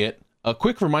enjoying it. A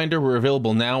quick reminder, we're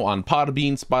available now on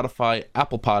Podbean, Spotify,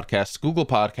 Apple Podcasts, Google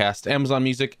Podcasts, Amazon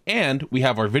Music, and we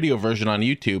have our video version on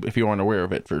YouTube if you aren't aware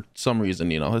of it for some reason,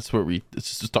 that's where we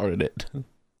started it.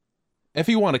 If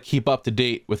you want to keep up to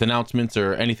date with announcements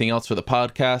or anything else for the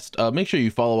podcast, make sure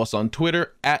you follow us on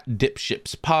Twitter at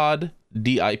DipshipsPod,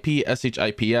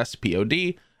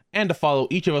 DIPSHIPSPOD, and to follow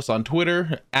each of us on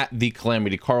Twitter at The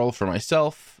Calamity Carl for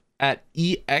myself, at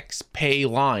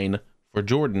EXPayline for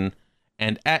Jordan,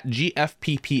 and at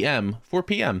GFPPM for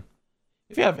PM.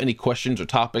 If you have any questions or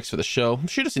topics for the show,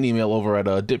 shoot us an email over at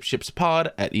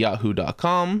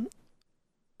dipshipspod@yahoo.com.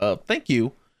 Thank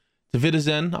you to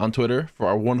Vidazen on Twitter for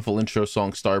our wonderful intro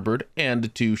song Starbird,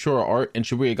 and to Shora Art and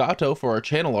Shibuya Gato for our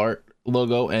channel art,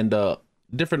 logo, and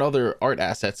different other art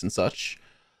assets and such.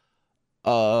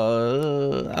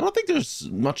 I don't think there's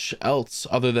much else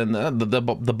other than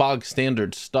the bog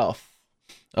standard stuff.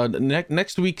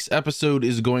 Next week's episode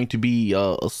is going to be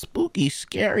a spooky,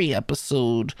 scary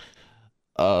episode.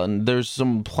 There's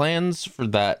some plans for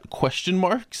that, question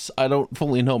marks. I don't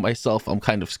fully know myself. I'm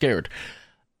kind of scared.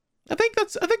 I think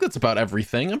that's about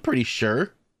everything. I'm pretty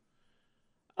sure.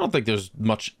 I don't think there's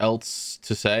much else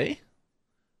to say.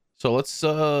 So let's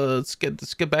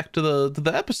get back to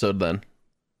the episode then.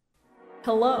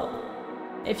 Hello.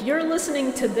 If you're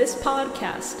listening to this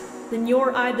podcast, then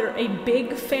you're either a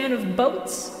big fan of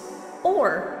boats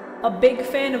or a big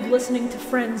fan of listening to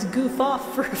friends goof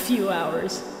off for a few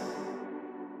hours.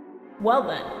 Well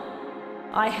then,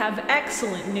 I have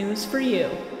excellent news for you.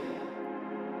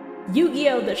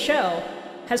 Yu-Gi-Oh! The Show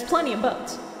has plenty of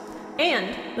boats.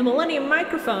 And the Millennium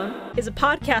Microphone is a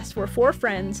podcast where four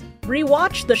friends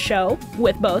rewatch the show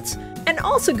with boats and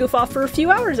also goof off for a few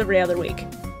hours every other week.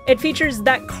 It features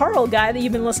that Carl guy that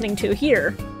you've been listening to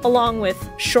here, along with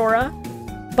Shora,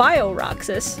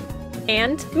 BioRoxas,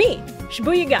 and me,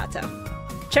 Shibuya Gato.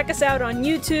 Check us out on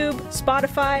YouTube,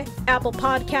 Spotify, Apple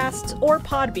Podcasts, or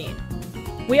Podbean.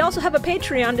 We also have a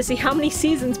Patreon to see how many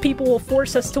seasons people will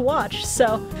force us to watch,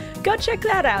 so go check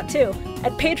that out too,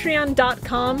 at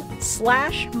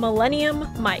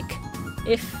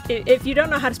patreon.com/millenniummike. If you don't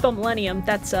know how to spell millennium,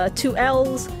 that's 2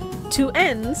 L's, 2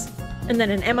 N's, and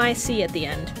then an M-I-C at the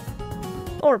end.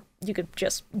 Or you could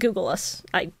just Google us.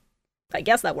 I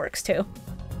guess that works too.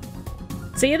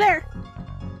 See you there!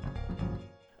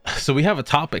 So we have a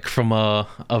topic from a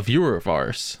viewer of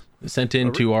ours sent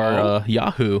in to our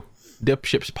Yahoo,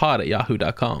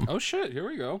 dipshipspod@yahoo.com. Oh shit, here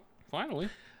we go. Finally.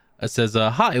 It says,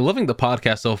 hi, loving the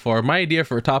podcast so far. My idea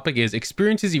for a topic is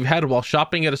experiences you've had while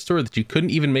shopping at a store that you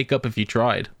couldn't even make up if you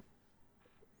tried.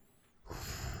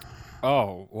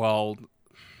 Oh, well,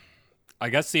 I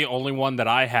guess the only one that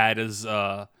I had is,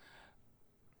 at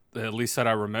least that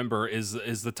I remember, is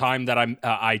the time that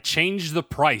I changed the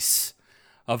price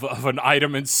of an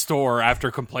item in store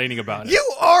after complaining about it.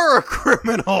 You are a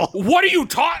criminal. What are you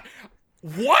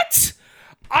What?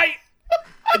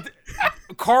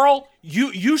 Carl,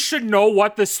 you should know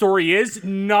what the story is.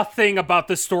 Nothing about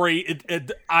the story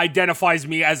it identifies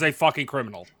me as a fucking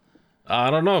criminal.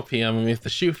 I don't know, PM. I mean, if the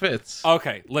shoe fits.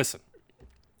 Okay, listen.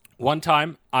 One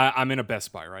time, I'm in a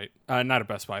Best Buy, right? Not a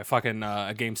Best Buy, a fucking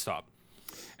a GameStop.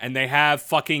 And they have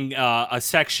fucking a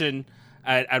section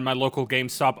at my local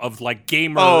GameStop of like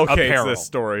gamer apparel. It's this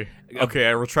story. Okay,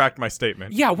 I retract my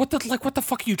statement. Yeah, what the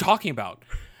fuck are you talking about?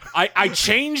 I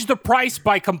changed the price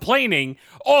by complaining.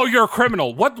 Oh, you're a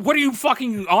criminal. What are you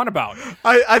fucking on about?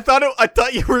 I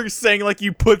thought you were saying like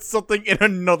you put something in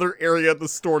another area of the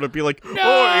store to be like,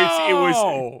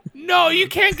 No, you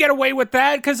can't get away with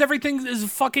that because everything is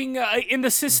fucking in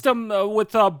the system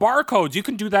with barcodes. You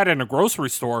can do that in a grocery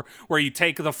store where you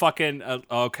take the fucking.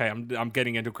 Okay, I'm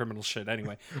getting into criminal shit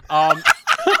anyway.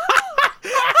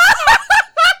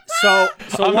 So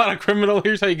I'm not a criminal.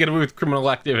 Here's how you get away with criminal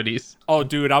activities. Oh,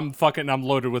 dude, I'm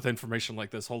loaded with information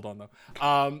like this. Hold on, though.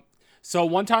 So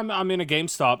one time I'm in a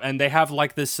GameStop, and they have,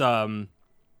 like, this a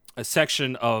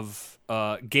section of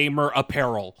gamer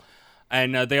apparel.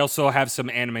 And they also have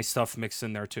some anime stuff mixed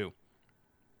in there, too.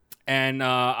 And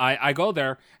I go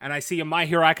there, and I see a My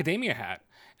Hero Academia hat.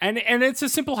 And it's a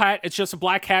simple hat. It's just a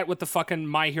black hat with the fucking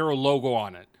My Hero logo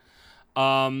on it.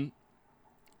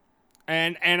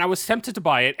 And I was tempted to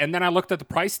buy it, and then I looked at the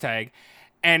price tag,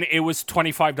 and it was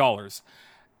 $25.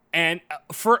 And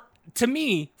to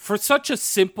me, for such a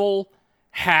simple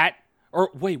hat, or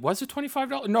wait, was it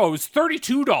 $25? No, it was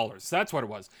 $32. That's what it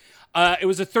was. It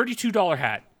was a $32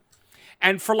 hat.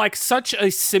 And for like such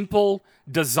a simple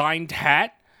designed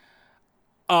hat,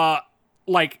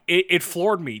 like it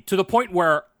floored me to the point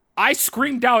where I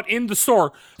screamed out in the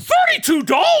store,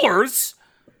 $32?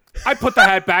 I put the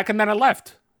hat back and then I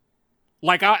left.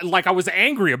 Like I was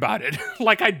angry about it.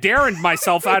 Like I dared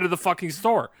myself out of the fucking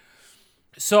store.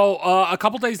 So a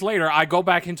couple days later, I go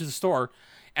back into the store,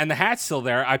 and the hat's still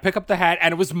there. I pick up the hat,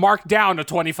 and it was marked down to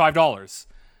 $25.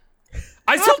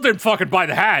 I still didn't fucking buy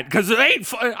the hat because it ain't.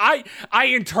 I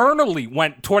internally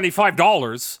went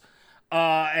 $25,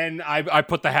 and I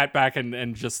put the hat back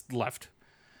and just left.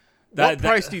 What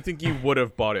price do you think you would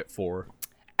have bought it for?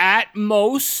 At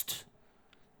most,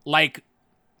 like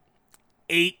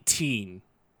 18.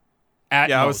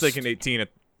 I was thinking 18 at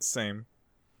the same.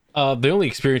 The only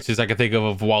experiences I can think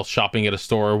of while shopping at a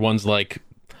store are ones like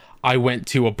I went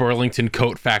to a Burlington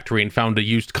coat factory and found a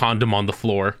used condom on the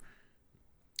floor.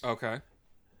 Okay.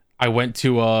 I went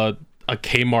to a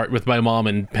Kmart with my mom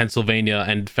in Pennsylvania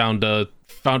and found a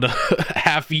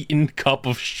half-eaten cup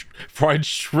of fried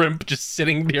shrimp just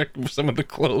sitting near some of the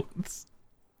clothes.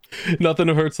 Nothing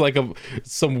hurts like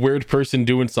some weird person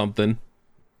doing something.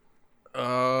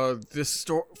 This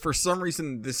story, for some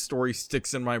reason, this story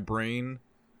sticks in my brain.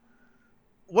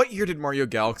 what year did Mario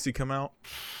Galaxy come out?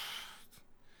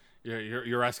 Yeah,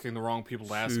 you're asking the wrong people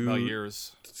to ask about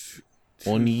years.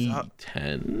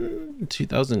 2010,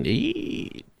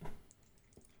 2008,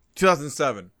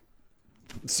 2007.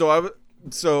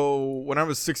 So when I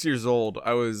was 6 years old,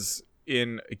 I was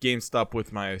in a GameStop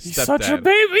with my stepdad. He's such a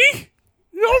baby.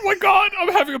 Oh my god,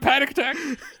 I'm having a panic attack.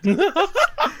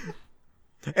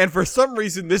 And for some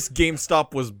reason, this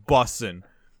GameStop was bussin'.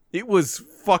 It was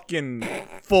fucking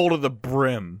full to the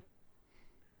brim.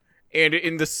 And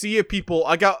in the sea of people,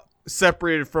 I got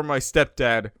separated from my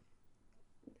stepdad.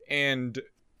 And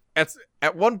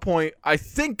at one point, I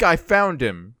think I found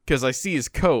him because I see his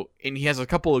coat and he has a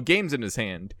couple of games in his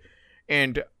hand.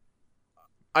 And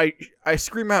I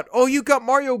scream out, "Oh, you got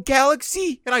Mario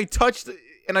Galaxy?" And I touch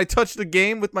the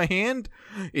game with my hand.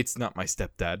 It's not my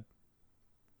stepdad.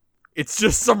 It's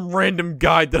just some random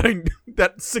guy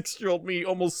that 6-year-old me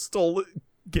almost stole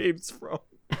games from.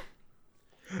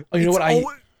 Oh, you know what?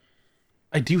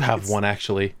 I do have one,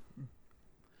 actually.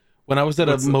 When I was at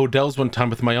a Modell's one time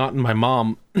with my aunt and my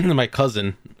mom and my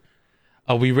cousin,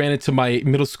 we ran into my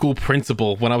middle school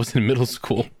principal when I was in middle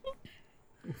school.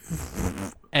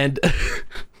 And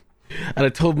I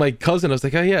told my cousin, I was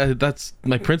like, "Oh yeah, that's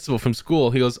my principal from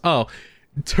school." He goes, "Oh,"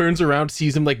 turns around,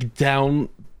 sees him like down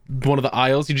one of the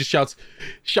aisles. He just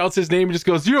shouts his name and just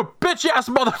goes, "You a bitch ass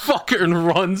motherfucker," and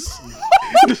runs.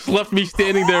 Just left me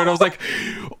standing there, and I was like,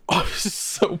 oh, I was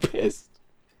so pissed.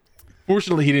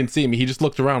 Fortunately, he didn't see me. He just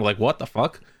looked around like, "What the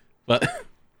fuck?" But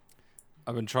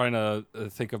I've been trying to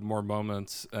think of more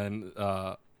moments, and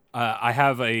I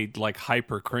have a like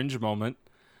hyper cringe moment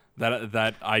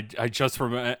that I just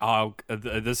remember.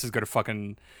 This is gonna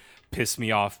fucking piss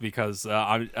me off because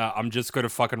I'm just gonna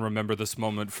fucking remember this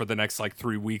moment for the next like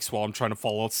 3 weeks while I'm trying to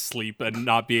fall asleep and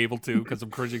not be able to because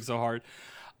I'm cringing so hard.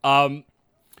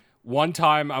 One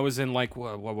time I was in like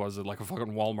what was it, like a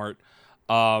fucking Walmart,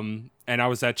 and I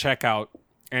was at checkout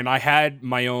and I had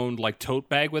my own like tote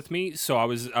bag with me, so I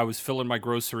was filling my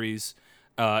groceries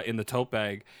in the tote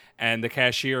bag, and the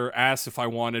cashier asked if I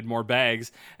wanted more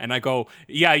bags, and I go,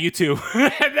 "Yeah, you too,"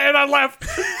 and then I left.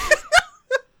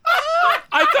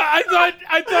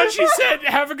 I thought she said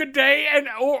have a good day, and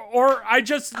or I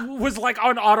just was like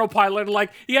on autopilot,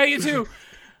 like, "Yeah, you too,"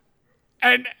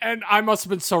 and I must have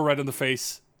been so red in the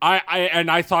face.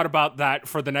 I thought about that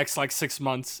for the next like 6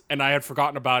 months, and I had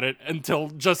forgotten about it until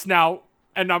just now,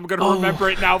 and I'm gonna remember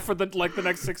it now for the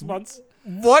next 6 months.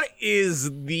 What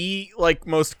is the like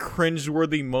most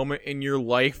cringeworthy moment in your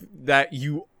life that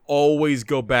you always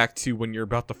go back to when you're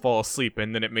about to fall asleep,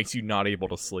 and then it makes you not able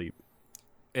to sleep?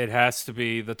 It has to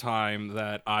be the time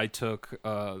that I took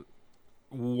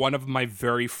one of my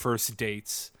very first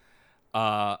dates.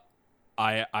 I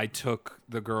took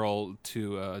the girl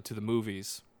to the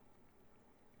movies,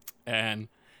 and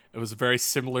it was a very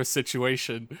similar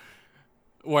situation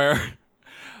where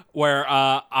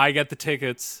I get the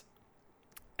tickets,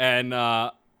 and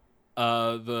the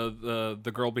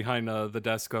girl behind the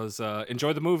desk goes,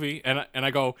 "Enjoy the movie," and I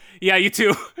go, "Yeah, you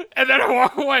too," and then I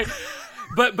walk away.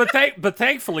 But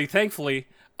thankfully,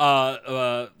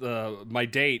 my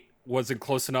date wasn't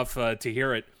close enough to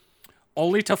hear it,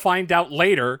 only to find out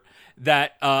later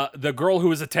that the girl who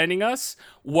was attending us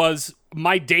was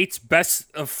my date's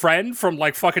best friend from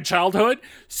like fucking childhood.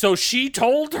 So she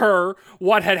told her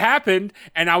what had happened,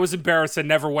 and I was embarrassed and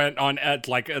never went on.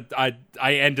 I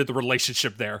ended the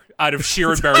relationship there out of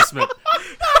sheer embarrassment.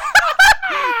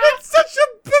 It's such a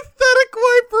pathetic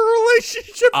way for a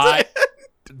relationship to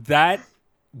end.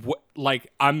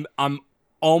 I'm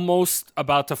almost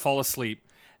about to fall asleep.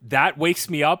 That wakes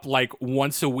me up like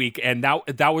once a week, and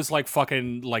that was like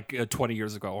fucking like 20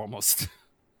 years ago almost.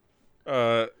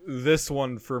 This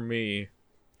one for me,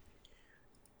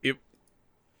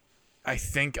 I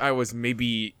think I was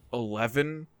maybe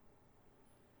 11,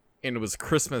 and it was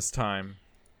Christmas time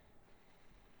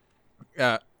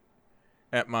at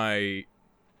my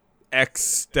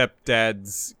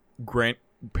ex-stepdad's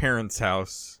grandparents'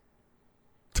 house.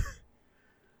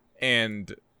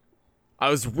 And I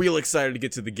was real excited to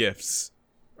get to the gifts.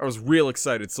 I was real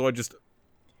excited, so I just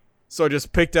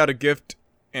picked out a gift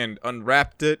and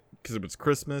unwrapped it because it was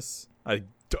Christmas. I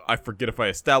forget if I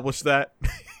established that.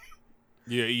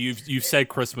 Yeah, you've said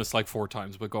Christmas like 4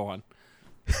 times, but go on.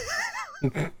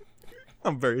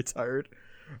 I'm very tired.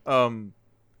 And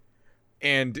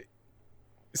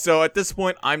so at this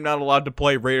point, I'm not allowed to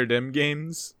play rated M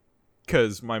games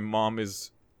because my mom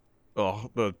is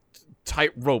the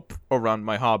tightrope around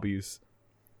my hobbies.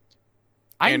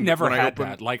 I never had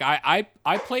that. Like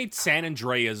I played San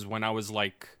Andreas when I was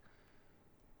like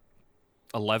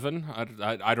 11.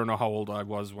 I don't know how old I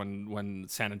was when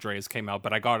San Andreas came out,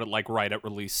 but I got it like right at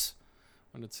release.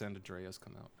 When did San Andreas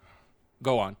come out?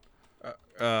 Go on.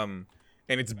 And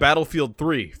it's Battlefield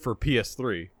 3 for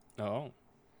PS3. Oh.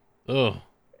 Ugh.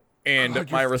 And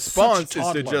God, my you're response such a is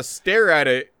to toddler. just stare at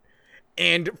it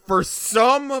and for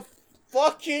some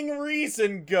fucking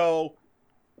reason go,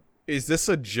 is this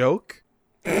a joke?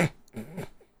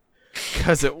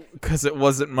 Cause it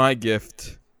wasn't my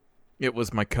gift. It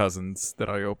was my cousin's that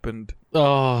I opened.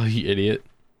 Oh, you idiot.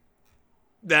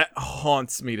 That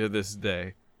haunts me to this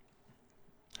day.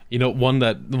 You know, one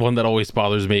that always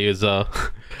bothers me is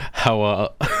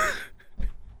how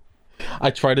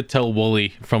I try to tell Wooly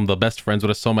from the Best Friends What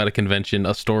I Saw Him at a Convention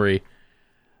a story.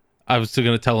 I was still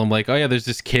gonna tell him like, oh yeah, there's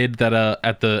this kid that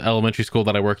at the elementary school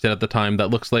that I worked at the time that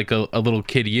looks like a little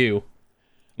kid you.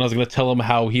 And I was gonna tell him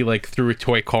how he like threw a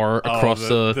toy car across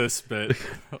this bit.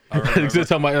 I was gonna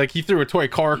tell him like he threw a toy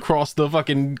car across the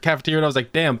fucking cafeteria, and I was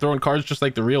like, damn, throwing cars just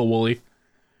like the real Wooly.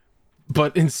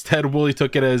 But instead, Wooly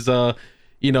took it as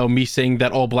me saying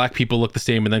that all black people look the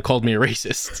same, and then called me a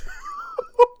racist.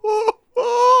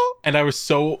 And I was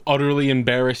so utterly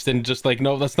embarrassed and just like,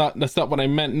 no, that's not what I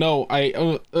meant. No,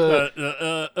 and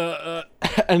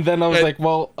then I was like,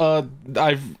 well,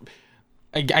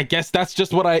 I guess that's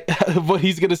just what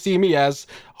he's gonna see me as.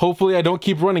 Hopefully I don't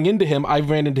keep running into him. I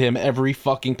ran into him every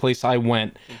fucking place I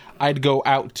went. I'd go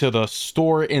out to the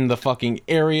store in the fucking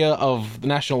area of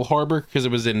National Harbor because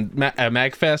it was in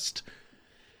MagFest.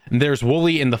 And there's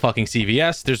Wooly in the fucking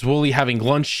CVS. There's Wooly having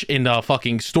lunch in the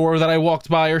fucking store that I walked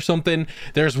by or something.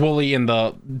 There's Wooly in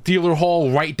the dealer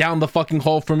hall right down the fucking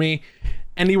hall from me.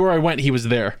 Anywhere I went, he was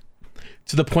there.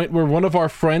 To the point where one of our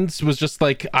friends was just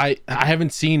like, I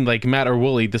haven't seen like Matt or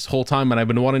Wooly this whole time, and I've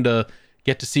been wanting to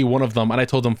get to see one of them. And I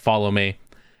told him, follow me.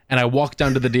 And I walked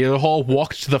down to the dealer hall,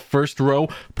 walked to the first row,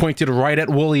 pointed right at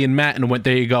Wooly and Matt, and went,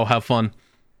 there you go, have fun.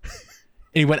 And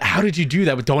he went, how did you do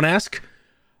that? But don't ask.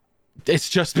 It's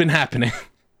just been happening.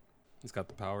 He's got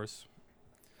the powers.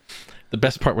 The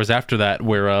best part was after that,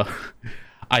 where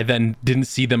I then didn't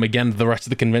see them again the rest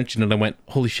of the convention, and I went,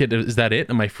 holy shit, is that it?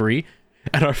 Am I free?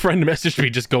 And our friend messaged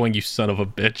me just going, you son of a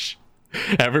bitch.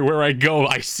 Everywhere I go,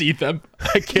 I see them.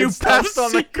 I can't You stop passed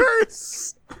on the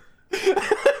curse.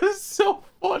 It's so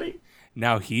funny.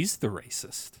 Now he's the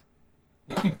racist.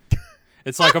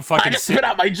 It's like a fucking. I just spit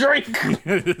out my drink.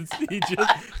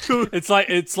 It's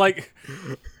like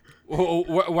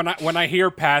when I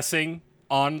hear passing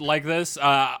on like this,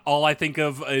 all I think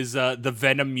of is the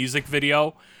Venom music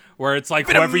video, where it's like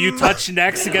whoever you touch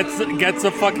next gets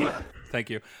a fucking. Thank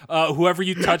you. Whoever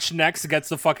you touch next gets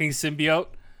the fucking symbiote.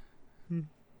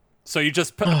 So you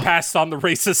just passed on the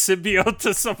racist symbiote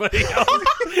to somebody else,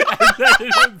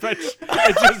 and then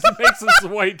it just makes its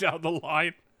way down the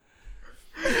line.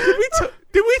 Did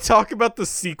we talk about the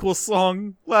sequel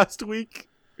song last week?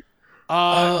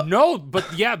 No,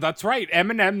 but yeah, that's right.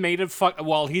 Eminem made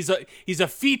it. He's a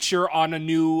feature on a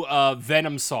new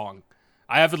Venom song.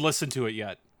 I haven't listened to it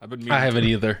yet. I haven't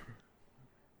either.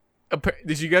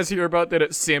 Did you guys hear about that?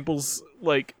 It samples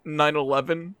like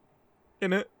 9/11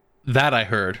 in it. That I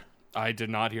heard. I did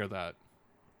not hear that.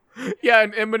 Yeah,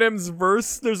 in Eminem's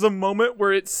verse, there's a moment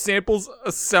where it samples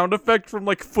a sound effect from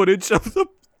like footage of the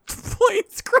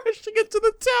planes crashing into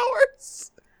the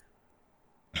towers.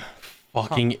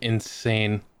 Fucking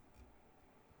insane.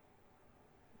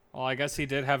 Well, I guess he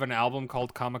did have an album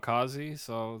called Kamikaze,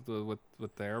 so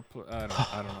with the airplane, I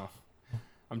don't know.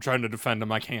 I'm trying to defend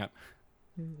him. I can't.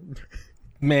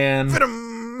 Man.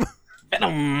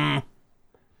 Venom.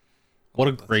 What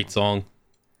a great song.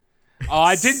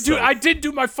 I did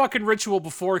do my fucking ritual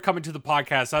before coming to the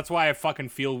podcast. That's why I fucking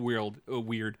feel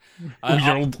weird.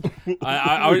 I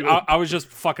was just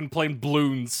fucking playing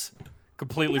balloons.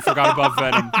 Completely forgot about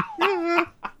Venom.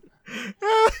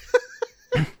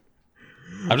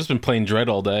 I've just been playing Dread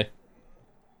all day.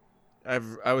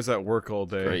 I was at work all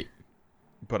day. Great.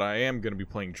 But I am going to be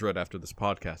playing Dread after this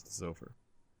podcast is over.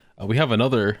 We have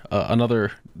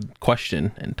another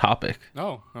question and topic.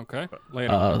 Oh, okay.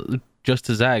 Later. Just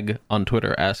to Zag on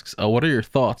Twitter asks, what are your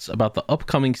thoughts about the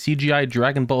upcoming CGI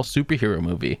Dragon Ball superhero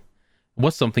movie?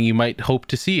 What's something you might hope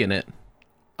to see in it?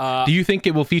 Do you think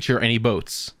it will feature any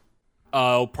boats?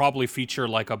 It'll probably feature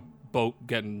like a boat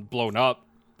getting blown up.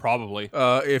 Probably.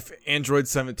 If Android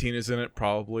 17 is in it,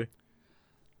 probably.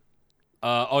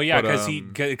 Oh yeah,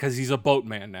 because he's a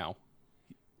boatman now.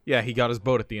 Yeah, he got his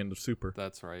boat at the end of Super.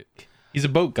 That's right. He's a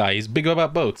boat guy. He's big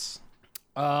about boats.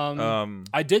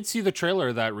 I did see the trailer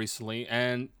of that recently,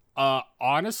 and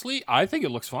honestly, I think it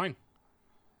looks fine.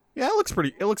 Yeah, it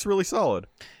looks really solid.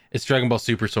 It's Dragon Ball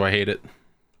Super, so I hate it.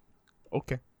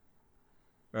 Okay.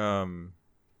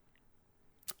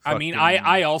 I mean,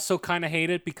 I also kind of hate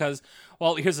it because,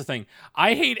 well, here's the thing.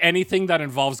 I hate anything that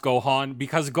involves Gohan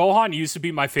because Gohan used to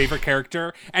be my favorite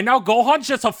character, and now Gohan's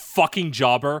just a fucking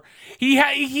jobber.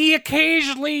 He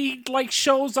occasionally, like,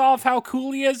 shows off how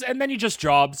cool he is, and then he just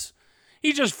jobs.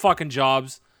 He just fucking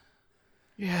jobs.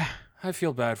 Yeah. I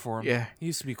feel bad for him. Yeah. He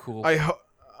used to be cool.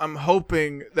 I'm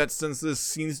hoping that since this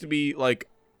seems to be, like,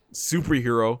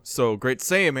 superhero, so Great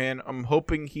Saiyaman, I'm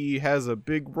hoping he has a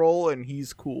big role and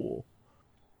he's cool.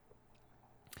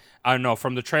 I don't know.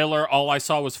 From the trailer, all I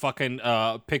saw was fucking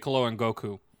Piccolo and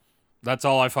Goku. That's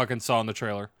all I fucking saw in the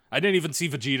trailer. I didn't even see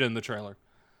Vegeta in the trailer.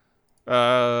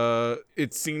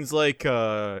 It seems like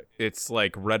it's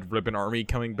like Red Ribbon Army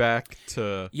coming back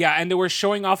to. Yeah, and they were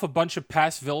showing off a bunch of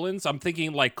past villains. I'm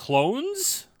thinking like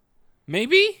clones,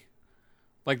 maybe.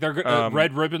 Like they're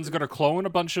Red Ribbon's gonna clone a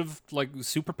bunch of like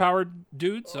superpowered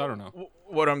dudes. I don't know.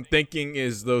 What I'm thinking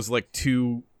is those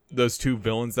two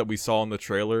villains that we saw in the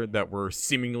trailer that were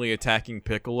seemingly attacking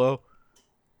Piccolo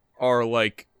are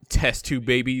like test tube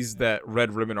babies that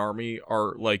Red Ribbon Army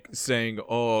are like saying,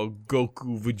 oh,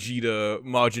 Goku, Vegeta,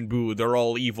 Majin Buu, they're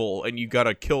all evil and you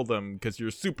gotta kill them because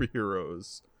you're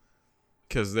superheroes.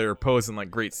 Because they're posing like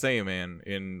Great Saiyaman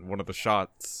in one of the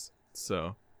shots.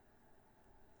 So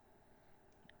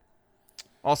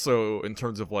also in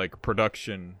terms of like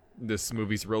production, this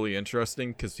movie's really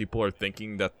interesting because people are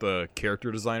thinking that the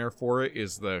character designer for it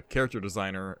is the character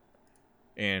designer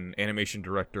and animation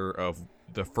director of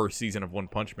the first season of One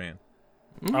Punch Man.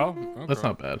 Oh, okay. That's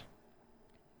not bad.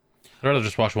 I'd rather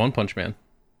just watch One Punch Man.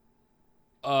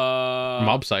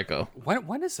 Mob Psycho.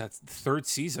 When is that third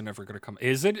season ever gonna come?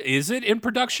 Is it in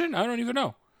production? I don't even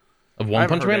know. Of One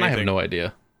Punch Man? I have no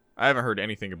idea. I haven't heard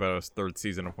anything about a third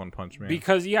season of One Punch Man.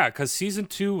 Because season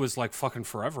 2 was like fucking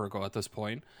forever ago at this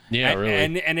point. Yeah,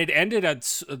 really. And it ended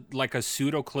at like a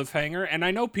pseudo cliffhanger. And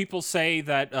I know people say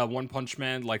that One Punch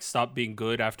Man like stopped being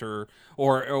good after,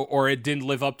 or it didn't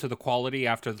live up to the quality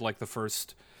after like the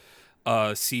first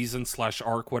season /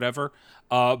 arc, whatever.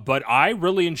 But I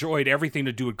really enjoyed everything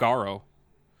to do with Garo.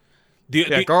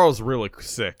 Garo's really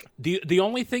sick. The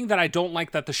only thing that I don't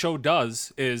like that the show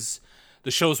does is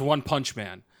the show's One Punch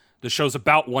Man. The show's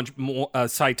about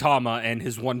Saitama and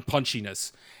his one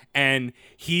punchiness. And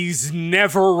he's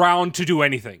never around to do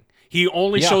anything. He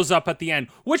only shows up at the end.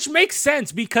 Which makes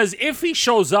sense, because if he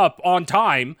shows up on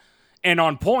time and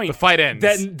on point... the fight ends.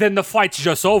 Then the fight's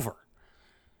just over.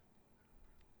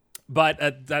 But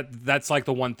that's like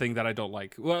the one thing that I don't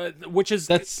like. Which is...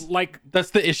 That's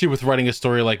the issue with writing a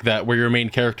story like that, where your main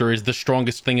character is the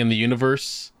strongest thing in the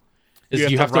universe.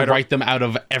 You have to write them out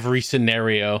of every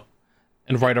scenario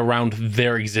and write around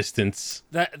their existence.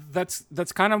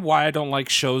 That's kind of why I don't like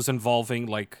shows involving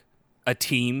like a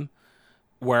team,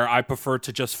 where I prefer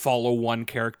to just follow one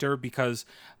character, because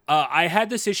I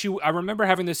had this issue. I remember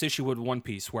having this issue with One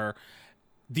Piece where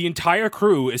the entire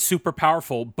crew is super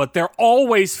powerful, but they're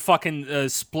always fucking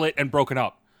split and broken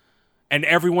up, and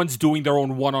everyone's doing their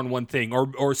own one-on-one thing,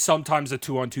 or sometimes a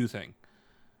 2-on-2 thing.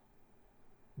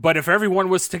 But if everyone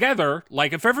was together,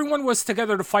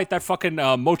 to fight that fucking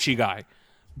Mochi guy,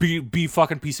 be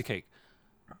fucking piece of cake.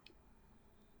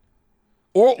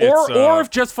 Or if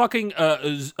just fucking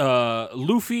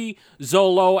Luffy,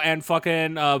 Zolo, and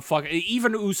fucking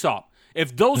even Usopp.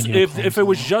 If it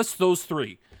was just those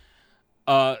three,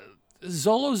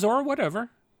 Zolo, Zoro,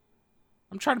 whatever.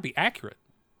 I'm trying to be accurate.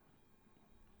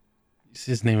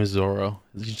 His name is Zoro.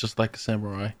 He's just like a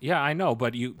samurai. Yeah, I know,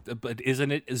 but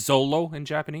isn't it Zolo in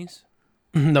Japanese?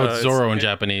 No, it's Zoro in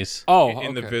Japanese. Oh,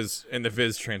 in the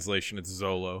Viz translation, it's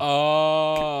Zolo.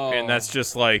 Oh, and that's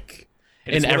just like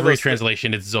in every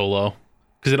translation, it's Zolo,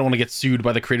 because they don't want to get sued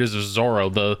by the creators of Zoro,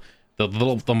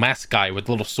 the mask guy with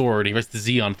the little sword. He writes the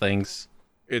Z on things.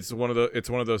 It's one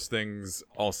of those things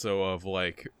also of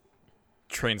like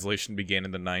translation began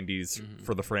in the 90s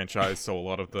for the franchise, so a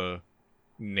lot of the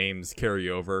names carry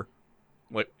over.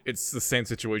 Like, it's the same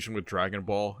situation with Dragon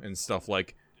Ball and stuff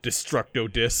like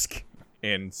Destructo Disc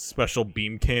and Special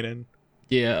Beam Cannon.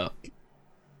 Yeah,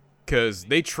 because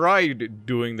they tried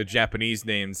doing the Japanese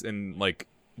names in like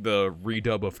the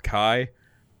redub of Kai,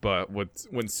 but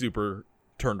when Super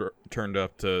turned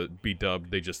up to be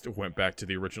dubbed, they just went back to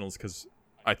the originals, because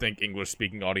I think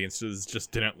English-speaking audiences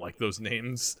just didn't like those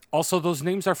names. Also, those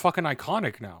names are fucking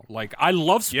iconic now. Like, I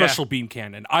love Special Beam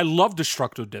Cannon. I love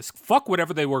Destructo Disc. Fuck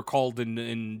whatever they were called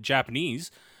in Japanese.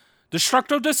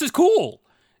 Destructo Disc is cool.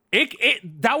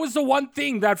 That was the one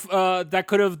thing that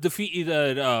could have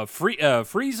defeated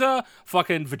Frieza,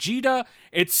 fucking Vegeta.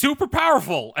 It's super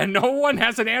powerful, and no one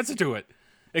has an answer to it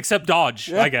except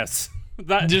dodge, I guess.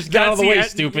 Just get out of the way,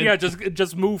 stupid. Yeah,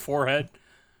 just move, forehead.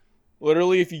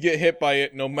 Literally, if you get hit by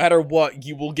it, no matter what,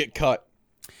 you will get cut.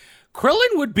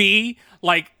 Krillin would be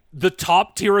like the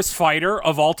top tierest fighter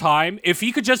of all time if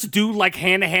he could just do like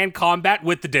hand-to-hand combat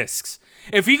with the discs.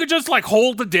 If he could just like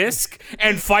hold the disc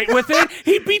and fight with it,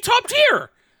 he'd be top tier.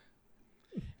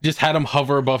 Just had him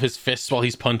hover above his fists while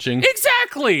he's punching.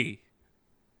 Exactly.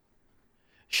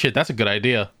 Shit, that's a good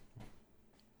idea.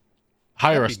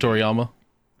 Hire us, Toriyama.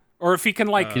 Or if he can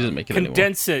like He doesn't make it anymore.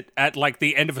 condense it at like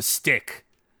the end of a stick.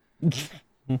 He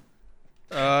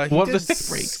What if did the stick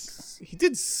breaks? He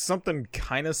did something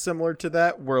kind of similar to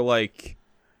that, where like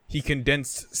he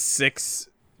condensed 6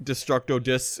 Destructo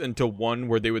discs into one,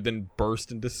 where they would then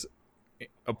burst into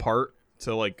apart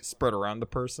to like spread around the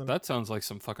person. That sounds like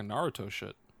some fucking Naruto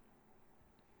shit.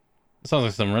 Sounds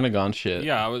like some Renegon shit.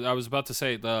 Yeah, I was about to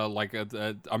say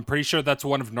I'm pretty sure that's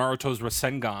one of Naruto's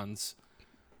Rasengans.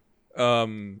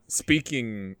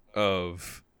 Speaking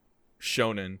of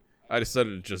shonen, I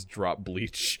decided to just drop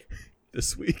Bleach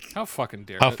this week. How fucking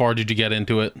dare How it? far did you get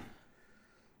into it?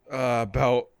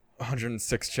 About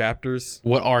 106 chapters,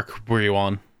 What arc were you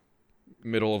on?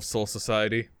 middle of Soul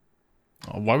Society.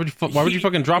 Oh, why would you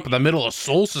fucking drop in the middle of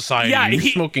Soul Society? Yeah, you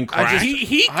he- smoking crack.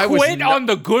 He I was quit not- on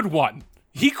the good one.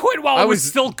 He quit while it was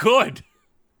still good.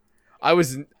 I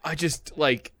just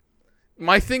like,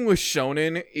 my thing with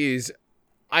shonen is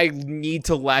I need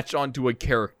to latch onto a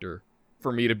character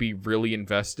for me to be really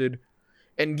invested.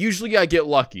 And usually I get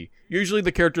lucky. Usually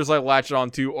the characters I latch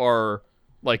onto are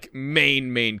like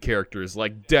main characters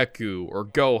like Deku or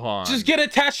Gohan. Just get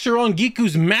attached to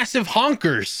Rongiku's massive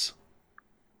honkers.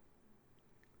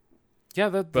 Yeah,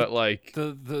 but like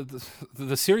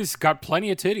the series got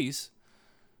plenty of titties.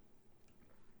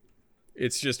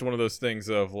 it's just one of those things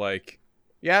of like,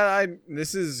 yeah,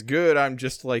 this is good. I'm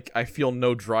just like, I feel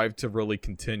no drive to really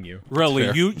continue. Really,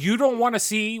 fair. you don't want to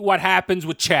see what happens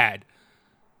with Chad.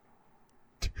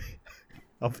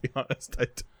 I'll be honest.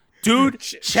 Dude,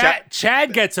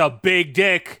 Chad gets a big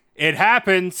dick. It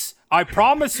happens. I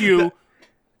promise you.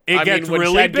 It gets when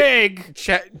really big.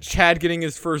 Chad getting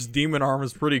his first demon arm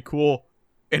is pretty cool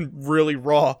and really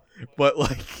raw, but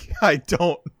like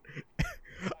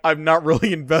I'm not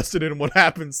really invested in what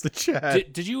happens to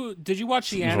Chad. Did you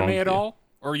watch the Something's anime wrong at with you. all,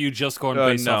 or are you just going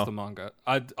based no. off the manga?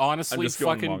 I honestly I'm just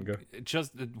going fucking manga.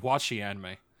 just watch the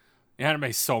anime. The anime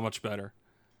is so much better.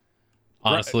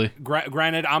 Honestly,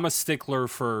 Granted, I'm a stickler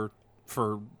for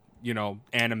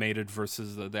animated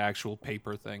versus the actual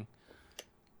paper thing.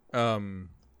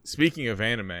 Speaking of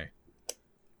anime,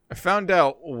 I found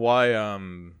out why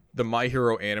the My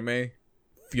Hero anime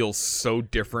feels so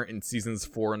different in seasons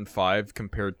 4 and 5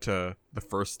 compared to the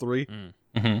first 3.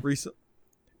 Recent,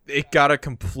 it got a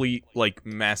complete like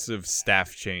massive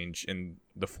staff change in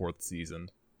the 4th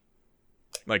season.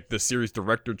 Like the series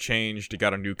director changed. It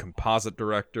got a new composite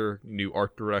director, new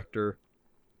art director.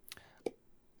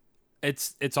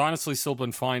 It's honestly still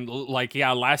been fine. Like,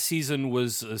 yeah, last season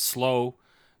was slow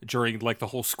during like the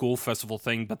whole school festival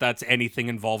thing, but that's anything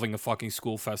involving a fucking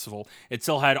school festival. It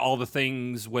still had all the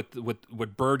things with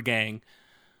Bird Gang,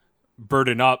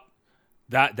 Burden Up.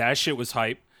 That shit was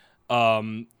hype.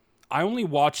 I only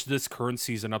watched this current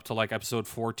season up to like episode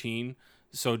 14.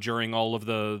 So during all of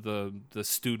the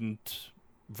student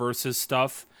versus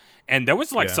stuff, and there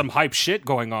was like some hype shit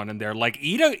going on in there. Like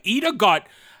Ida got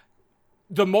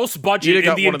the most budget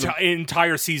in the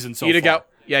entire season so far.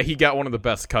 He got one of the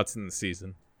best cuts in the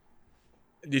season.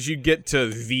 Did you get to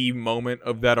the moment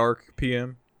of that arc,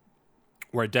 PM?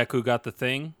 Where Deku got the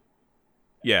thing?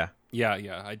 Yeah.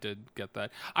 Yeah, I did get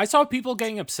that. I saw people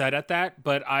getting upset at that,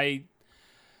 but I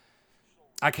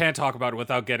can't talk about it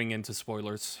without getting into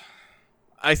spoilers.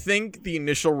 I think the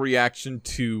initial reaction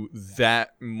to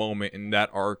that moment in that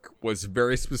arc was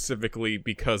very specifically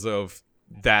because of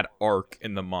that arc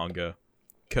in the manga.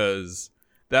 Because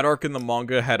that arc in the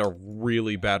manga had a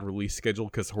really bad release schedule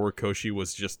because Horikoshi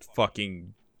was just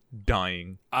fucking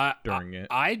dying during it.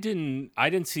 I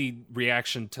didn't see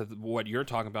reaction to what you're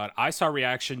talking about. I saw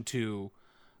reaction to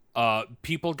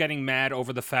people getting mad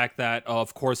over the fact that,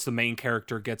 of course, the main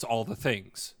character gets all the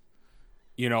things.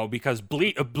 You know, because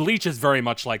Bleach is very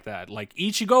much like that. Like,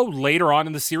 Ichigo, later on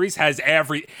in the series, has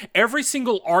every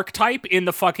single archetype in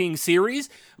the fucking series.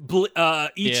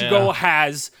 Ichigo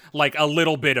has, like, a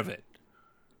little bit of it.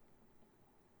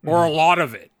 Or a lot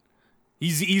of it.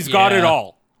 He's got it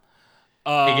all.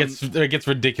 it gets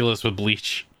ridiculous with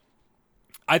Bleach.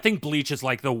 I think Bleach is,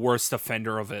 like, the worst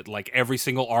offender of it. Like, every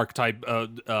single archetype,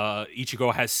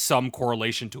 Ichigo has some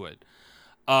correlation to it.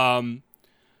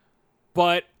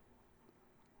 But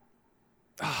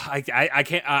I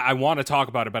can't. I want to talk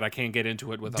about it, but I can't get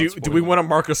into it without. Do we want to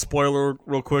mark a spoiler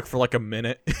real quick for like a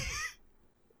minute?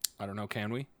 I don't know.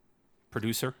 Can we?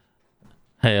 producer.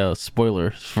 Hey,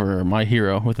 spoiler for My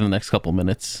Hero within the next couple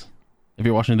minutes. If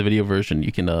you're watching the video version,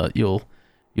 you can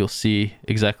you'll see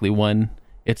exactly when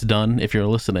it's done. If you're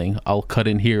listening, I'll cut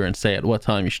in here and say at what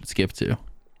time you should skip to.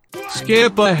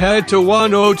 Skip ahead to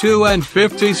 102 and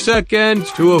 50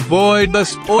 seconds to avoid the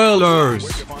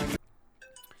spoilers.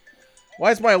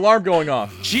 Why is my alarm going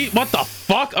off? Gee, what the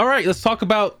fuck? All right, let's talk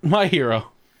about My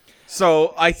Hero.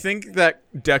 So I think that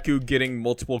Deku getting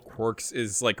multiple quirks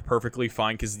is like perfectly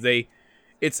fine because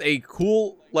it's a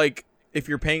cool, like, if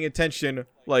you're paying attention,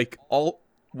 like, all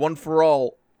One for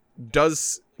All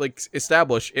does like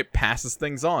establish it passes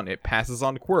things on. It passes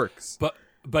on quirks.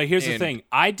 But here's the thing.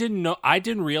 I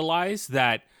didn't realize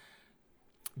that,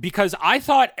 because I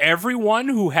thought everyone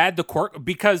who had the quirk,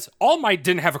 because All Might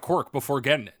didn't have a quirk before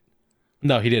getting it.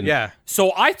 No, he didn't. Yeah.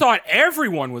 So I thought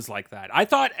everyone was like that. I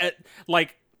thought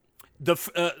like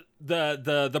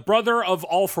the brother of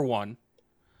All for One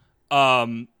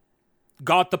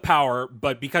got the power,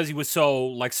 but because he was so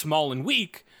like small and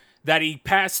weak that he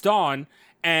passed on,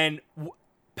 and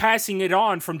passing it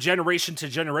on from generation to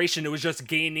generation, it was just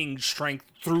gaining strength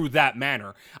through that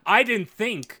manner. I didn't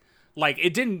think, like,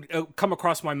 it didn't come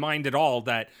across my mind at all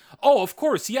that, oh, of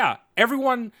course, yeah,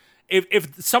 everyone,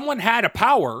 if someone had a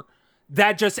power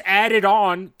that just added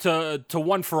on to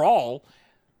One for All,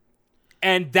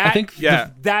 and that, I think,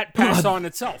 that passed on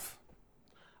itself.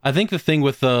 I think the thing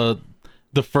with the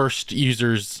first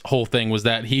user's whole thing was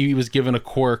that he was given a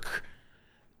quirk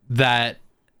that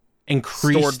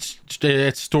increased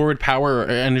its stored power or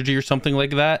energy or something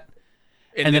like that,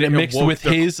 and then it mixed with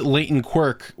his latent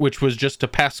quirk, which was just to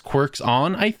pass quirks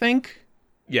on, I think.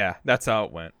 Yeah, that's how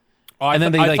it went. Oh, and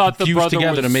then they like fused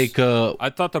together to make I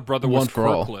thought the brother was One for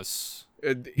All. quirkless.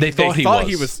 They thought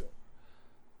he was.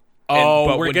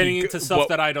 Oh, we're getting into stuff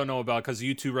that I don't know about because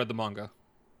you two read the manga.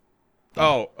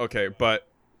 Oh, okay, but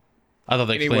I thought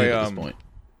they explained it at this point.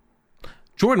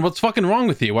 Jordan, what's fucking wrong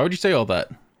with you? Why would you say all that?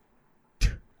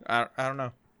 I don't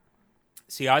know.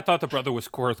 See, I thought the brother was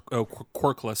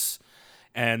quirkless,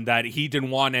 and that he didn't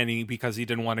want any because he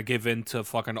didn't want to give in to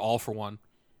fucking All for One.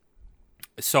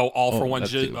 So All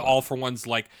for One's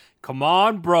like, come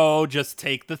on, bro, just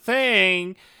take the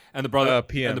thing. And the brother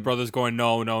PM. and the brother's going,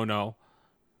 no.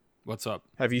 What's up?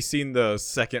 Have you seen the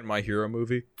second My Hero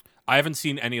movie? I haven't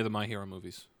seen any of the My Hero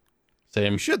movies.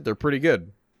 Same. You should. They're pretty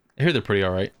good. I hear they're pretty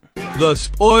all right. The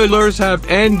spoilers have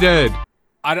ended.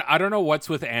 I don't know what's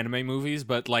with anime movies,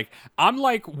 but like I'm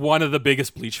like one of the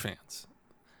biggest Bleach fans,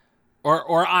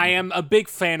 or I am a big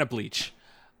fan of Bleach.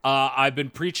 I've been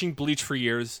preaching Bleach for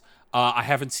years. I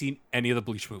haven't seen any of the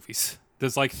Bleach movies.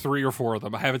 There's like 3 or 4 of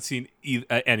them. I haven't seen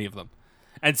any of them,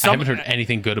 and I haven't heard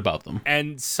anything good about them.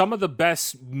 And some of the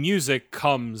best music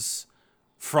comes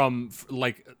from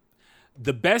like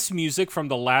the best music from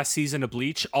the last season of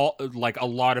Bleach. Like a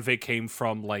lot of it came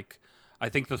from like I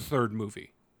think the 3rd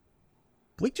movie.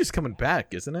 Bleach is coming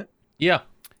back, isn't it? Yeah.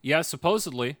 Yeah,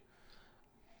 supposedly.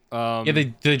 Yeah,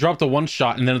 they dropped the one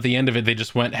shot, and then at the end of it, they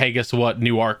just went, "Hey, guess what?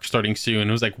 New arc starting soon."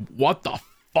 It was like, what the fuck?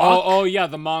 Oh yeah,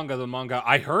 the manga.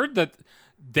 I heard that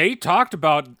they talked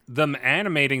about them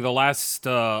animating the last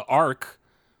arc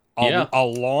a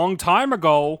long time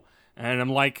ago, and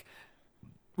I'm like,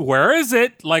 where is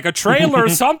it? Like a trailer or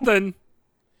something.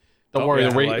 Don't worry,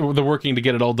 yeah, they're working to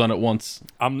get it all done at once.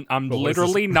 I'm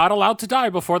literally not allowed to die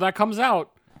before that comes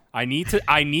out. I need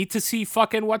to see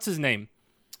fucking what's his name.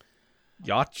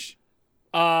 Yacht?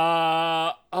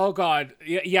 Oh god.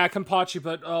 Yeah, Kenpachi,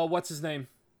 but what's his name?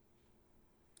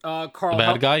 Carl. The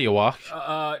bad guy, you walk.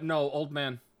 No, old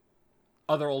man.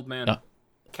 Other old man.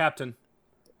 Captain.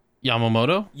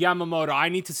 Yamamoto? Yamamoto. I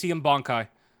need to see him Bankai.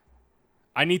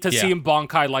 I need to see him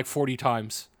Bankai like 40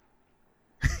 times.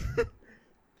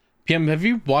 PM, have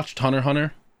you watched Hunter x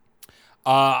Hunter?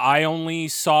 I only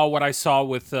saw what I saw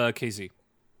with KZ.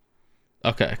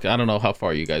 Okay, I don't know how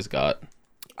far you guys got.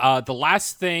 The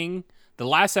last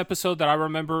episode that I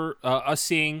remember us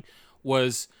seeing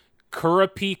was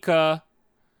Kurapika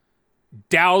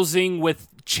dowsing with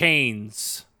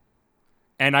chains,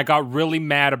 and I got really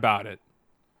mad about it.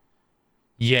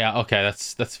 Yeah, okay,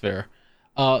 that's fair.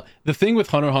 The thing with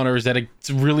Hunter x Hunter is that it's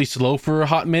really slow for a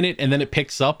hot minute, and then it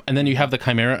picks up, and then you have the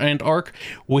Chimera Ant arc,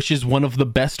 which is one of the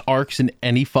best arcs in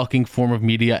any fucking form of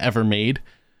media ever made.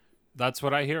 That's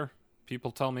what I hear.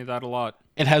 People tell me that a lot.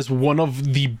 It has one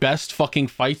of the best fucking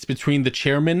fights between the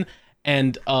chairman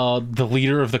and the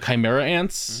leader of the Chimera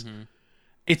Ants. Mm-hmm.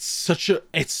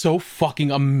 It's so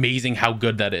fucking amazing how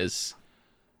good that is.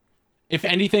 If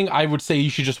anything, I would say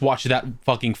you should just watch that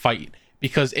fucking fight,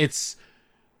 because it's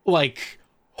like,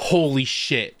 holy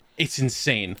shit, it's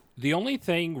insane. The only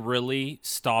thing really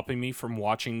stopping me from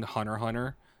watching Hunter x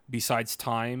Hunter besides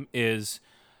time is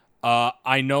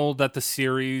I know that the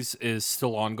series is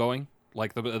still ongoing.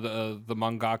 Like the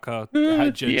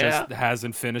mangaka just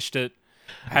hasn't finished it.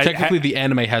 Technically, the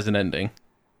anime has an ending.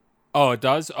 Oh, it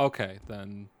does? Okay,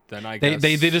 then I guess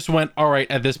They just went, all right,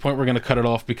 at this point we're going to cut it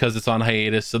off because it's on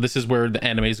hiatus. So this is where the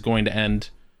anime is going to end.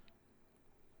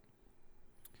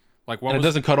 Like, and it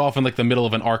doesn't cut off in like the middle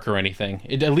of an arc or anything.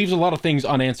 It leaves a lot of things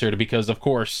unanswered because, of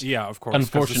course,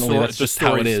 unfortunately, that's just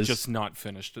how it is. Just not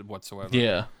finished whatsoever.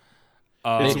 Yeah,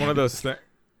 it's one of those things.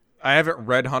 I haven't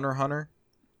read Hunter x Hunter,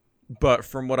 but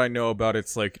from what I know about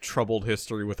its like troubled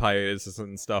history with hiatuses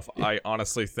and stuff, I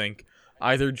honestly think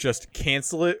either just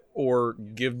cancel it or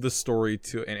give the story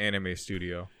to an anime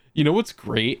studio. You know what's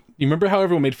great? You remember how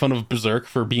everyone made fun of Berserk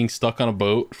for being stuck on a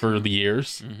boat for the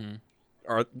years?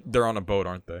 Mm-hmm. They're on a boat,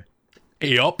 aren't they?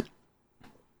 Yup.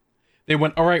 They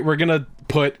went, all right, we're going to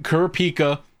put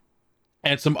Kurapika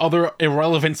and some other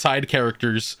irrelevant side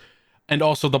characters and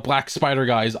also the Black Spider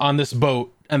guys on this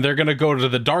boat, and they're going to go to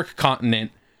the Dark Continent,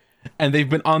 and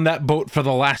they've been on that boat for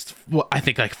the last, I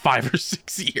think, like 5 or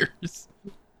 6 years.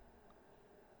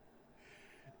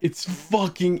 It's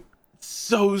fucking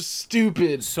so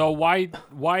stupid. So why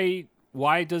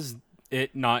does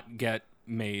it not get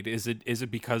made? Is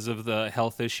it because of the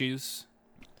health issues?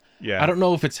 Yeah. I don't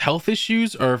know if it's health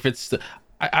issues or if it's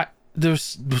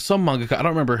there's some manga, I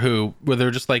don't remember who, where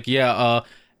they're just like,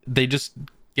 they just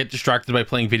get distracted by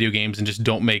playing video games and just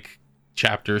don't make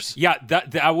chapters. Yeah,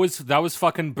 that was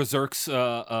fucking Berserk's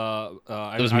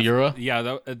that was Miura?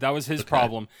 Yeah, that was his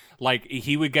problem. Like,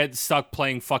 he would get stuck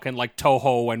playing fucking like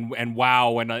Toho and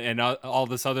WoW and all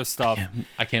this other stuff.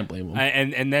 I can't blame him.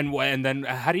 And then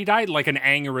how did he die? Like an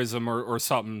aneurysm or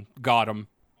something got him.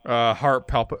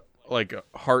 Like a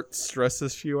heart stress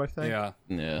issue, I think.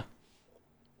 Yeah.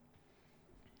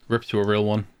 Rip to a real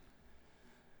one.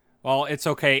 Well, it's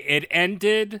okay. It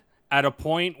ended at a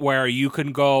point where you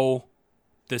can go,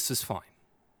 this is fine.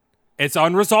 It's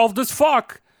unresolved as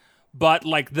fuck, but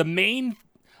like a main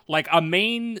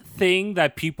thing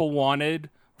that people wanted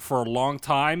for a long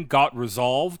time got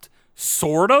resolved,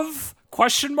 sort of,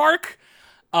 question mark.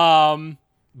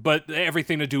 But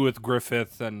everything to do with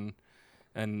Griffith and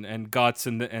Guts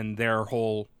and their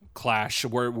whole clash,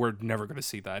 we're never going to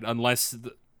see that unless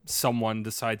someone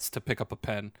decides to pick up a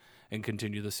pen and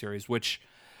continue the series, which,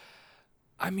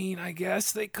 I mean, I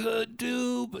guess they could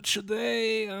do, but should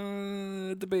they?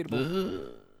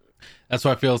 Debatable. That's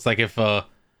why I feel it's like if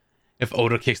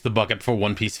Oda kicks the bucket before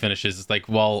One Piece finishes, it's like,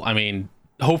 well, I mean,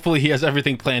 hopefully he has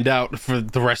everything planned out for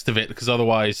the rest of it, because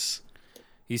otherwise...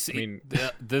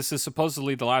 this is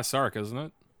supposedly the last arc, isn't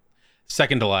it?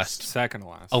 Second to last.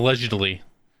 Allegedly.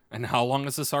 And how long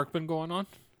has this arc been going on?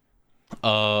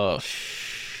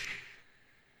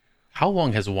 How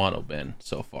long has Wano been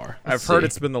so far? I've heard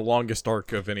it's been the longest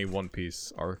arc of any One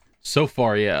Piece arc. So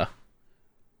far, yeah.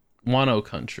 Wano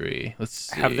Country. Let's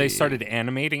see. Have they started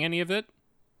animating any of it?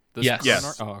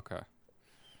 Yes. Oh, okay.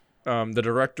 The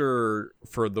director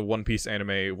for the One Piece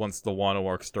anime, once the Wano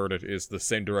arc started, is the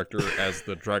same director as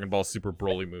the Dragon Ball Super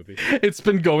Broly movie. It's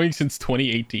been going since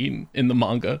 2018 in the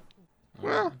manga.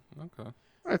 Well, okay.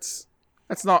 That's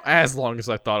not as long as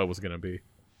I thought it was going to be.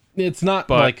 It's not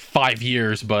like 5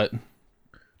 years, but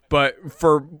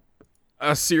for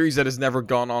a series that has never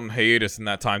gone on hiatus in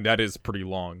that time, that is pretty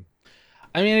long.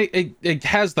 I mean, it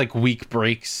has like week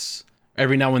breaks.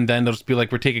 Every now and then they'll just be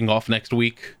like, we're taking off next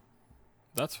week.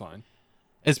 That's fine.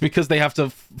 It's because they have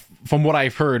to, from what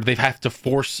I've heard, they have to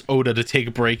force Oda to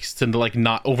take breaks to like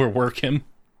not overwork him.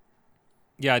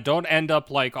 Yeah, don't end up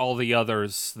like all the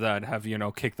others that have,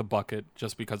 kicked the bucket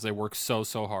just because they work so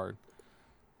hard.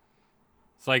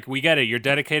 It's like, we get it. You're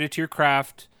dedicated to your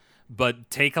craft, but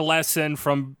take a lesson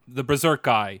from the Berserk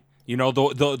guy.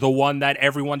 The one that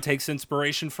everyone takes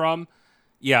inspiration from.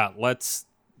 Yeah, let's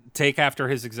take after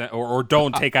his example, or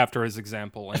don't take after his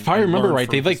example. If I remember right,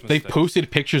 they've posted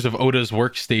pictures of Oda's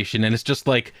workstation, and it's just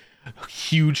like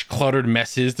huge cluttered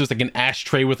messes. There's like an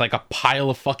ashtray with like a pile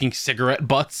of fucking cigarette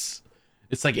butts.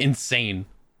 It's like insane.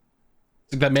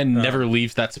 It's like that man never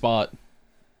leaves that spot.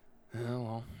 Yeah,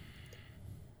 well.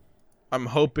 I'm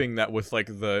hoping that with like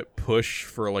the push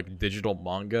for like digital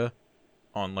manga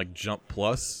on like Jump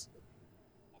Plus,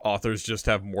 authors just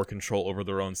have more control over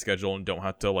their own schedule and don't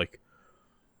have to like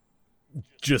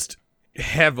just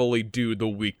heavily do the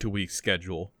week-to-week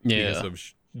schedule because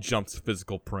of Jump's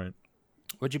physical print.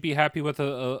 Would you be happy with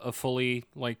a fully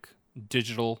like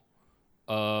digital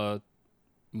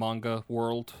manga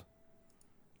world?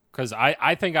 Because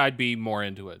I think I'd be more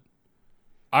into it.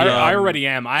 I already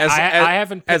am. I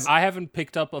haven't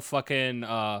picked up a fucking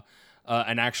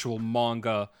an actual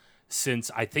manga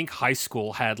since I think high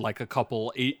school had like a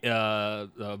couple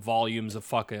volumes of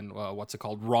fucking what's it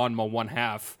called, Ranma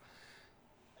 1/2.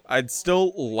 I'd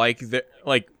still like the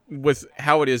with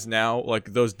how it is now,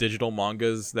 like those digital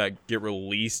mangas that get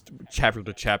released chapter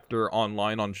to chapter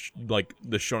online on like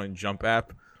the Shonen Jump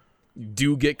app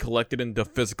do get collected into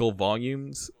physical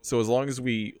volumes. So as long as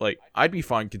we I'd be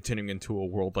fine continuing into a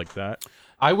world like that.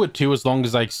 I would too, as long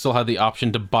as I still had the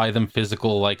option to buy them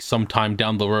physical, like sometime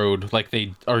down the road, like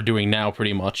they are doing now,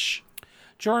 pretty much.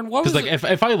 Jordan, what was Because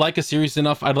if I like a series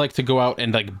enough, I'd like to go out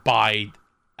and like buy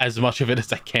as much of it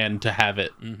as I can to have it.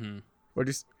 Mm-hmm.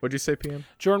 What'd you say, PM?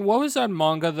 Jordan, what was that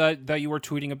manga that you were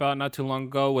tweeting about not too long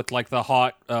ago with like the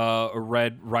hot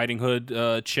Red Riding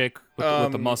Hood chick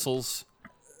with the muscles?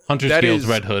 Hunter's That Guild is-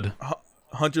 Red Hood.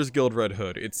 Hunter's Guild Red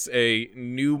Hood. It's a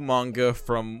new manga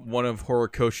from one of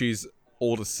Horikoshi's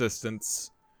old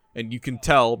assistants, and you can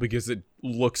tell because it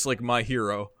looks like My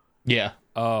Hero. Yeah.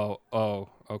 Oh,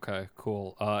 okay,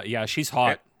 cool. Yeah, she's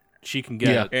hot. She can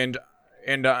get it.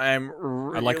 And I'm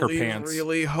really, I like her pants.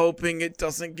 really hoping it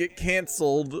doesn't get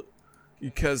canceled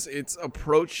because it's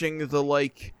approaching the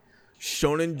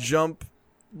Shonen Jump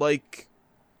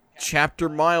chapter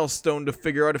milestone to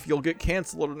figure out if you'll get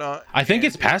canceled or not. I think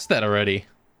it's past that already.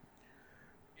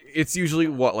 It's usually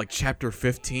chapter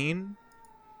 15?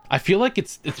 I feel like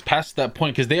it's past that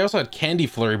point because they also had Candy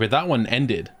Flurry, but that one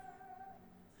ended.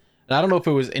 And I don't know if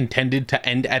it was intended to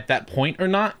end at that point or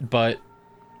not, but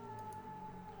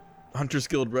Hunter's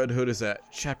Guild Red Hood is at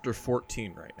chapter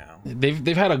 14 right now.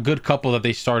 they've had a good couple that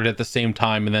they started at the same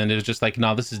time, and then it was just like,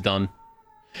 nah, this is done.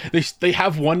 They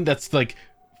have one that's like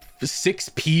 6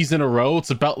 P's in a row. It's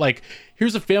about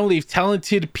here's a family of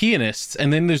talented pianists,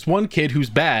 and then there's one kid who's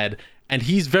bad, and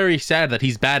he's very sad that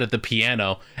he's bad at the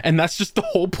piano, and that's just the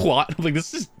whole plot. I'm like,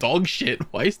 this is dog shit.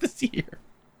 Why is this here?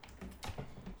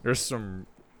 There's some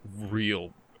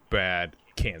real bad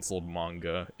canceled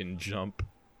manga in Jump.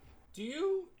 Do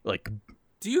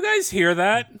you guys hear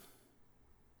that?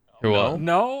 Well,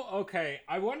 No? Okay.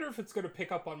 I wonder if it's going to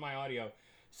pick up on my audio.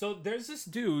 So there's this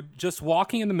dude just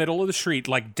walking in the middle of the street,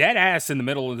 like dead ass in the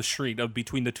middle of the street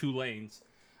between the two lanes.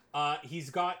 He's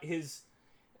got his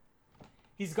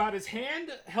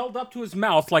hand held up to his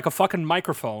mouth like a fucking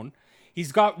microphone.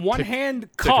 He's got one hand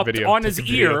cupped on his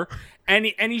ear, and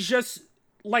he's just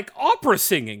opera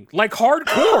singing,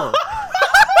 hardcore.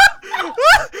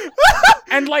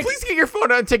 And Please get your phone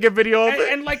out and take a video of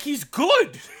it. and he's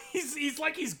good.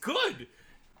 He's good.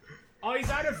 Oh, he's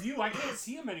out of view. I can't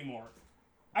see him anymore.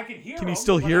 I can hear him. Can you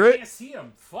still but hear I it? can't see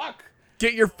him. Fuck.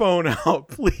 Get your phone out,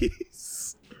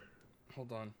 please.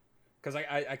 Hold on. Because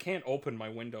I can't open my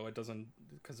window. It doesn't,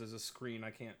 because there's a screen.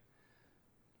 I can't.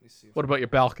 Let me see. What about your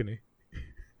balcony?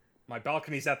 My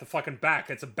balcony's at the fucking back.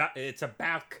 It's a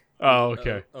back. Oh,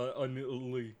 okay. a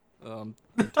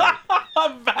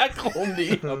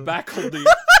balcony. A balcony.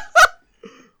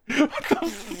 What the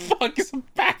fuck is a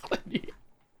balcony?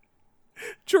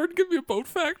 Jordan, give me a boat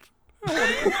fact.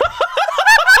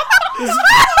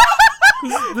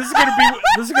 This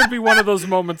is gonna be one of those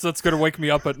moments that's gonna wake me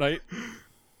up at night.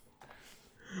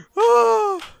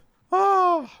 Well,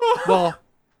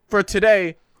 for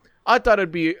today, I thought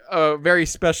it'd be a very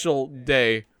special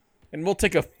day, and we'll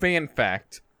take a fan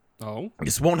fact. Oh.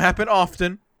 This won't happen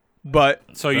often, but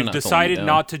So you've not decided totally down.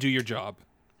 not to do your job,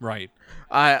 right?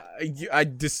 I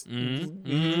just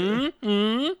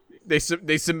they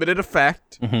submitted a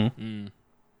fact.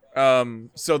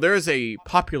 So there's a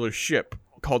popular ship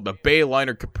called the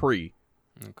Bayliner Capri,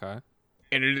 Okay.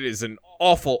 and it is an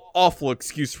awful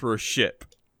excuse for a ship.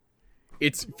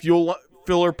 Its fuel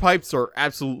filler pipes are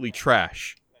absolutely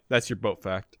trash. That's your boat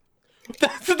fact.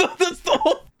 That's the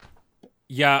whole.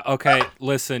 Yeah. Okay.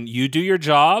 Listen, you do your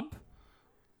job,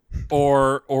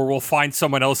 or we'll find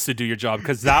someone else to do your job,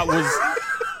 because that was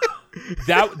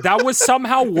that was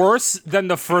somehow worse than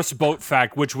the first boat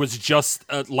fact, which was just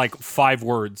 5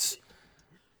 words.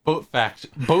 Boat fact: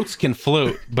 boats can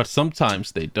float, but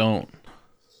sometimes they don't.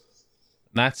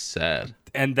 That's sad.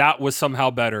 And that was somehow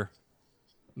better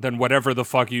than whatever the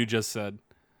fuck you just said.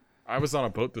 I was on a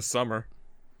boat this summer.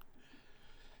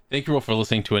 Thank you all for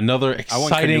listening to another I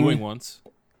went canoeing exciting once.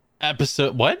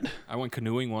 episode. What? I went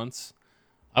canoeing once.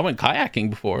 I went kayaking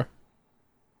before.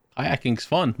 Kayaking's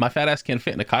fun. My fat ass can't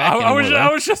fit in a kayak I anymore,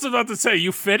 though. was just about to say,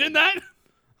 you fit in that?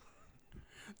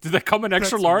 Did that come in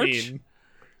extra That's large? mean.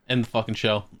 End the fucking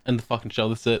show. End the fucking show.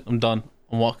 That's it. I'm done.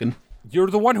 I'm walking. You're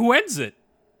the one who ends it.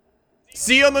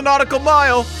 See you on the Nautical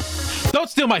Mile. Don't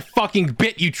steal my fucking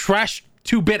bit, you trash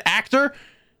 2-bit actor.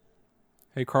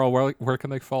 Hey, Carl, where can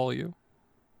they follow you?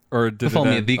 Or did Follow it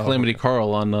me end? at The Oh, Calamity okay.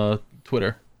 Carl on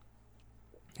Twitter.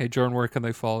 Hey, Jordan, where can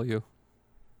they follow you?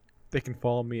 They can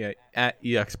follow me at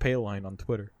EXPayline on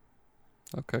Twitter.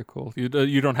 Okay, cool. You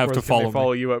don't have Or to can they follow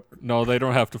follow me. you up. No, they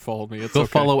don't have to follow me. It's Go okay.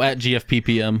 follow at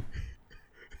GFPPM.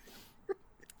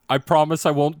 I promise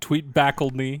I won't tweet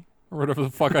Backlney or whatever the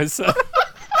fuck I said.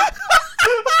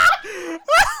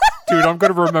 Dude, I'm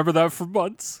gonna remember that for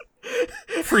months,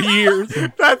 for years.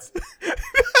 That's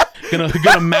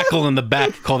Gonna Mackle in the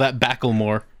back. Call that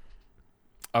Backlemore.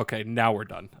 Okay, now we're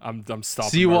done. I'm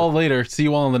stopping. See you there. all later. See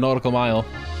you all in the Nautical Mile.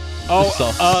 Oh,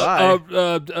 stuff.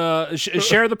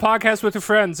 share the podcast with your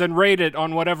friends and rate it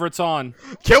on whatever it's on.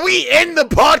 Can we end the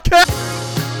podcast?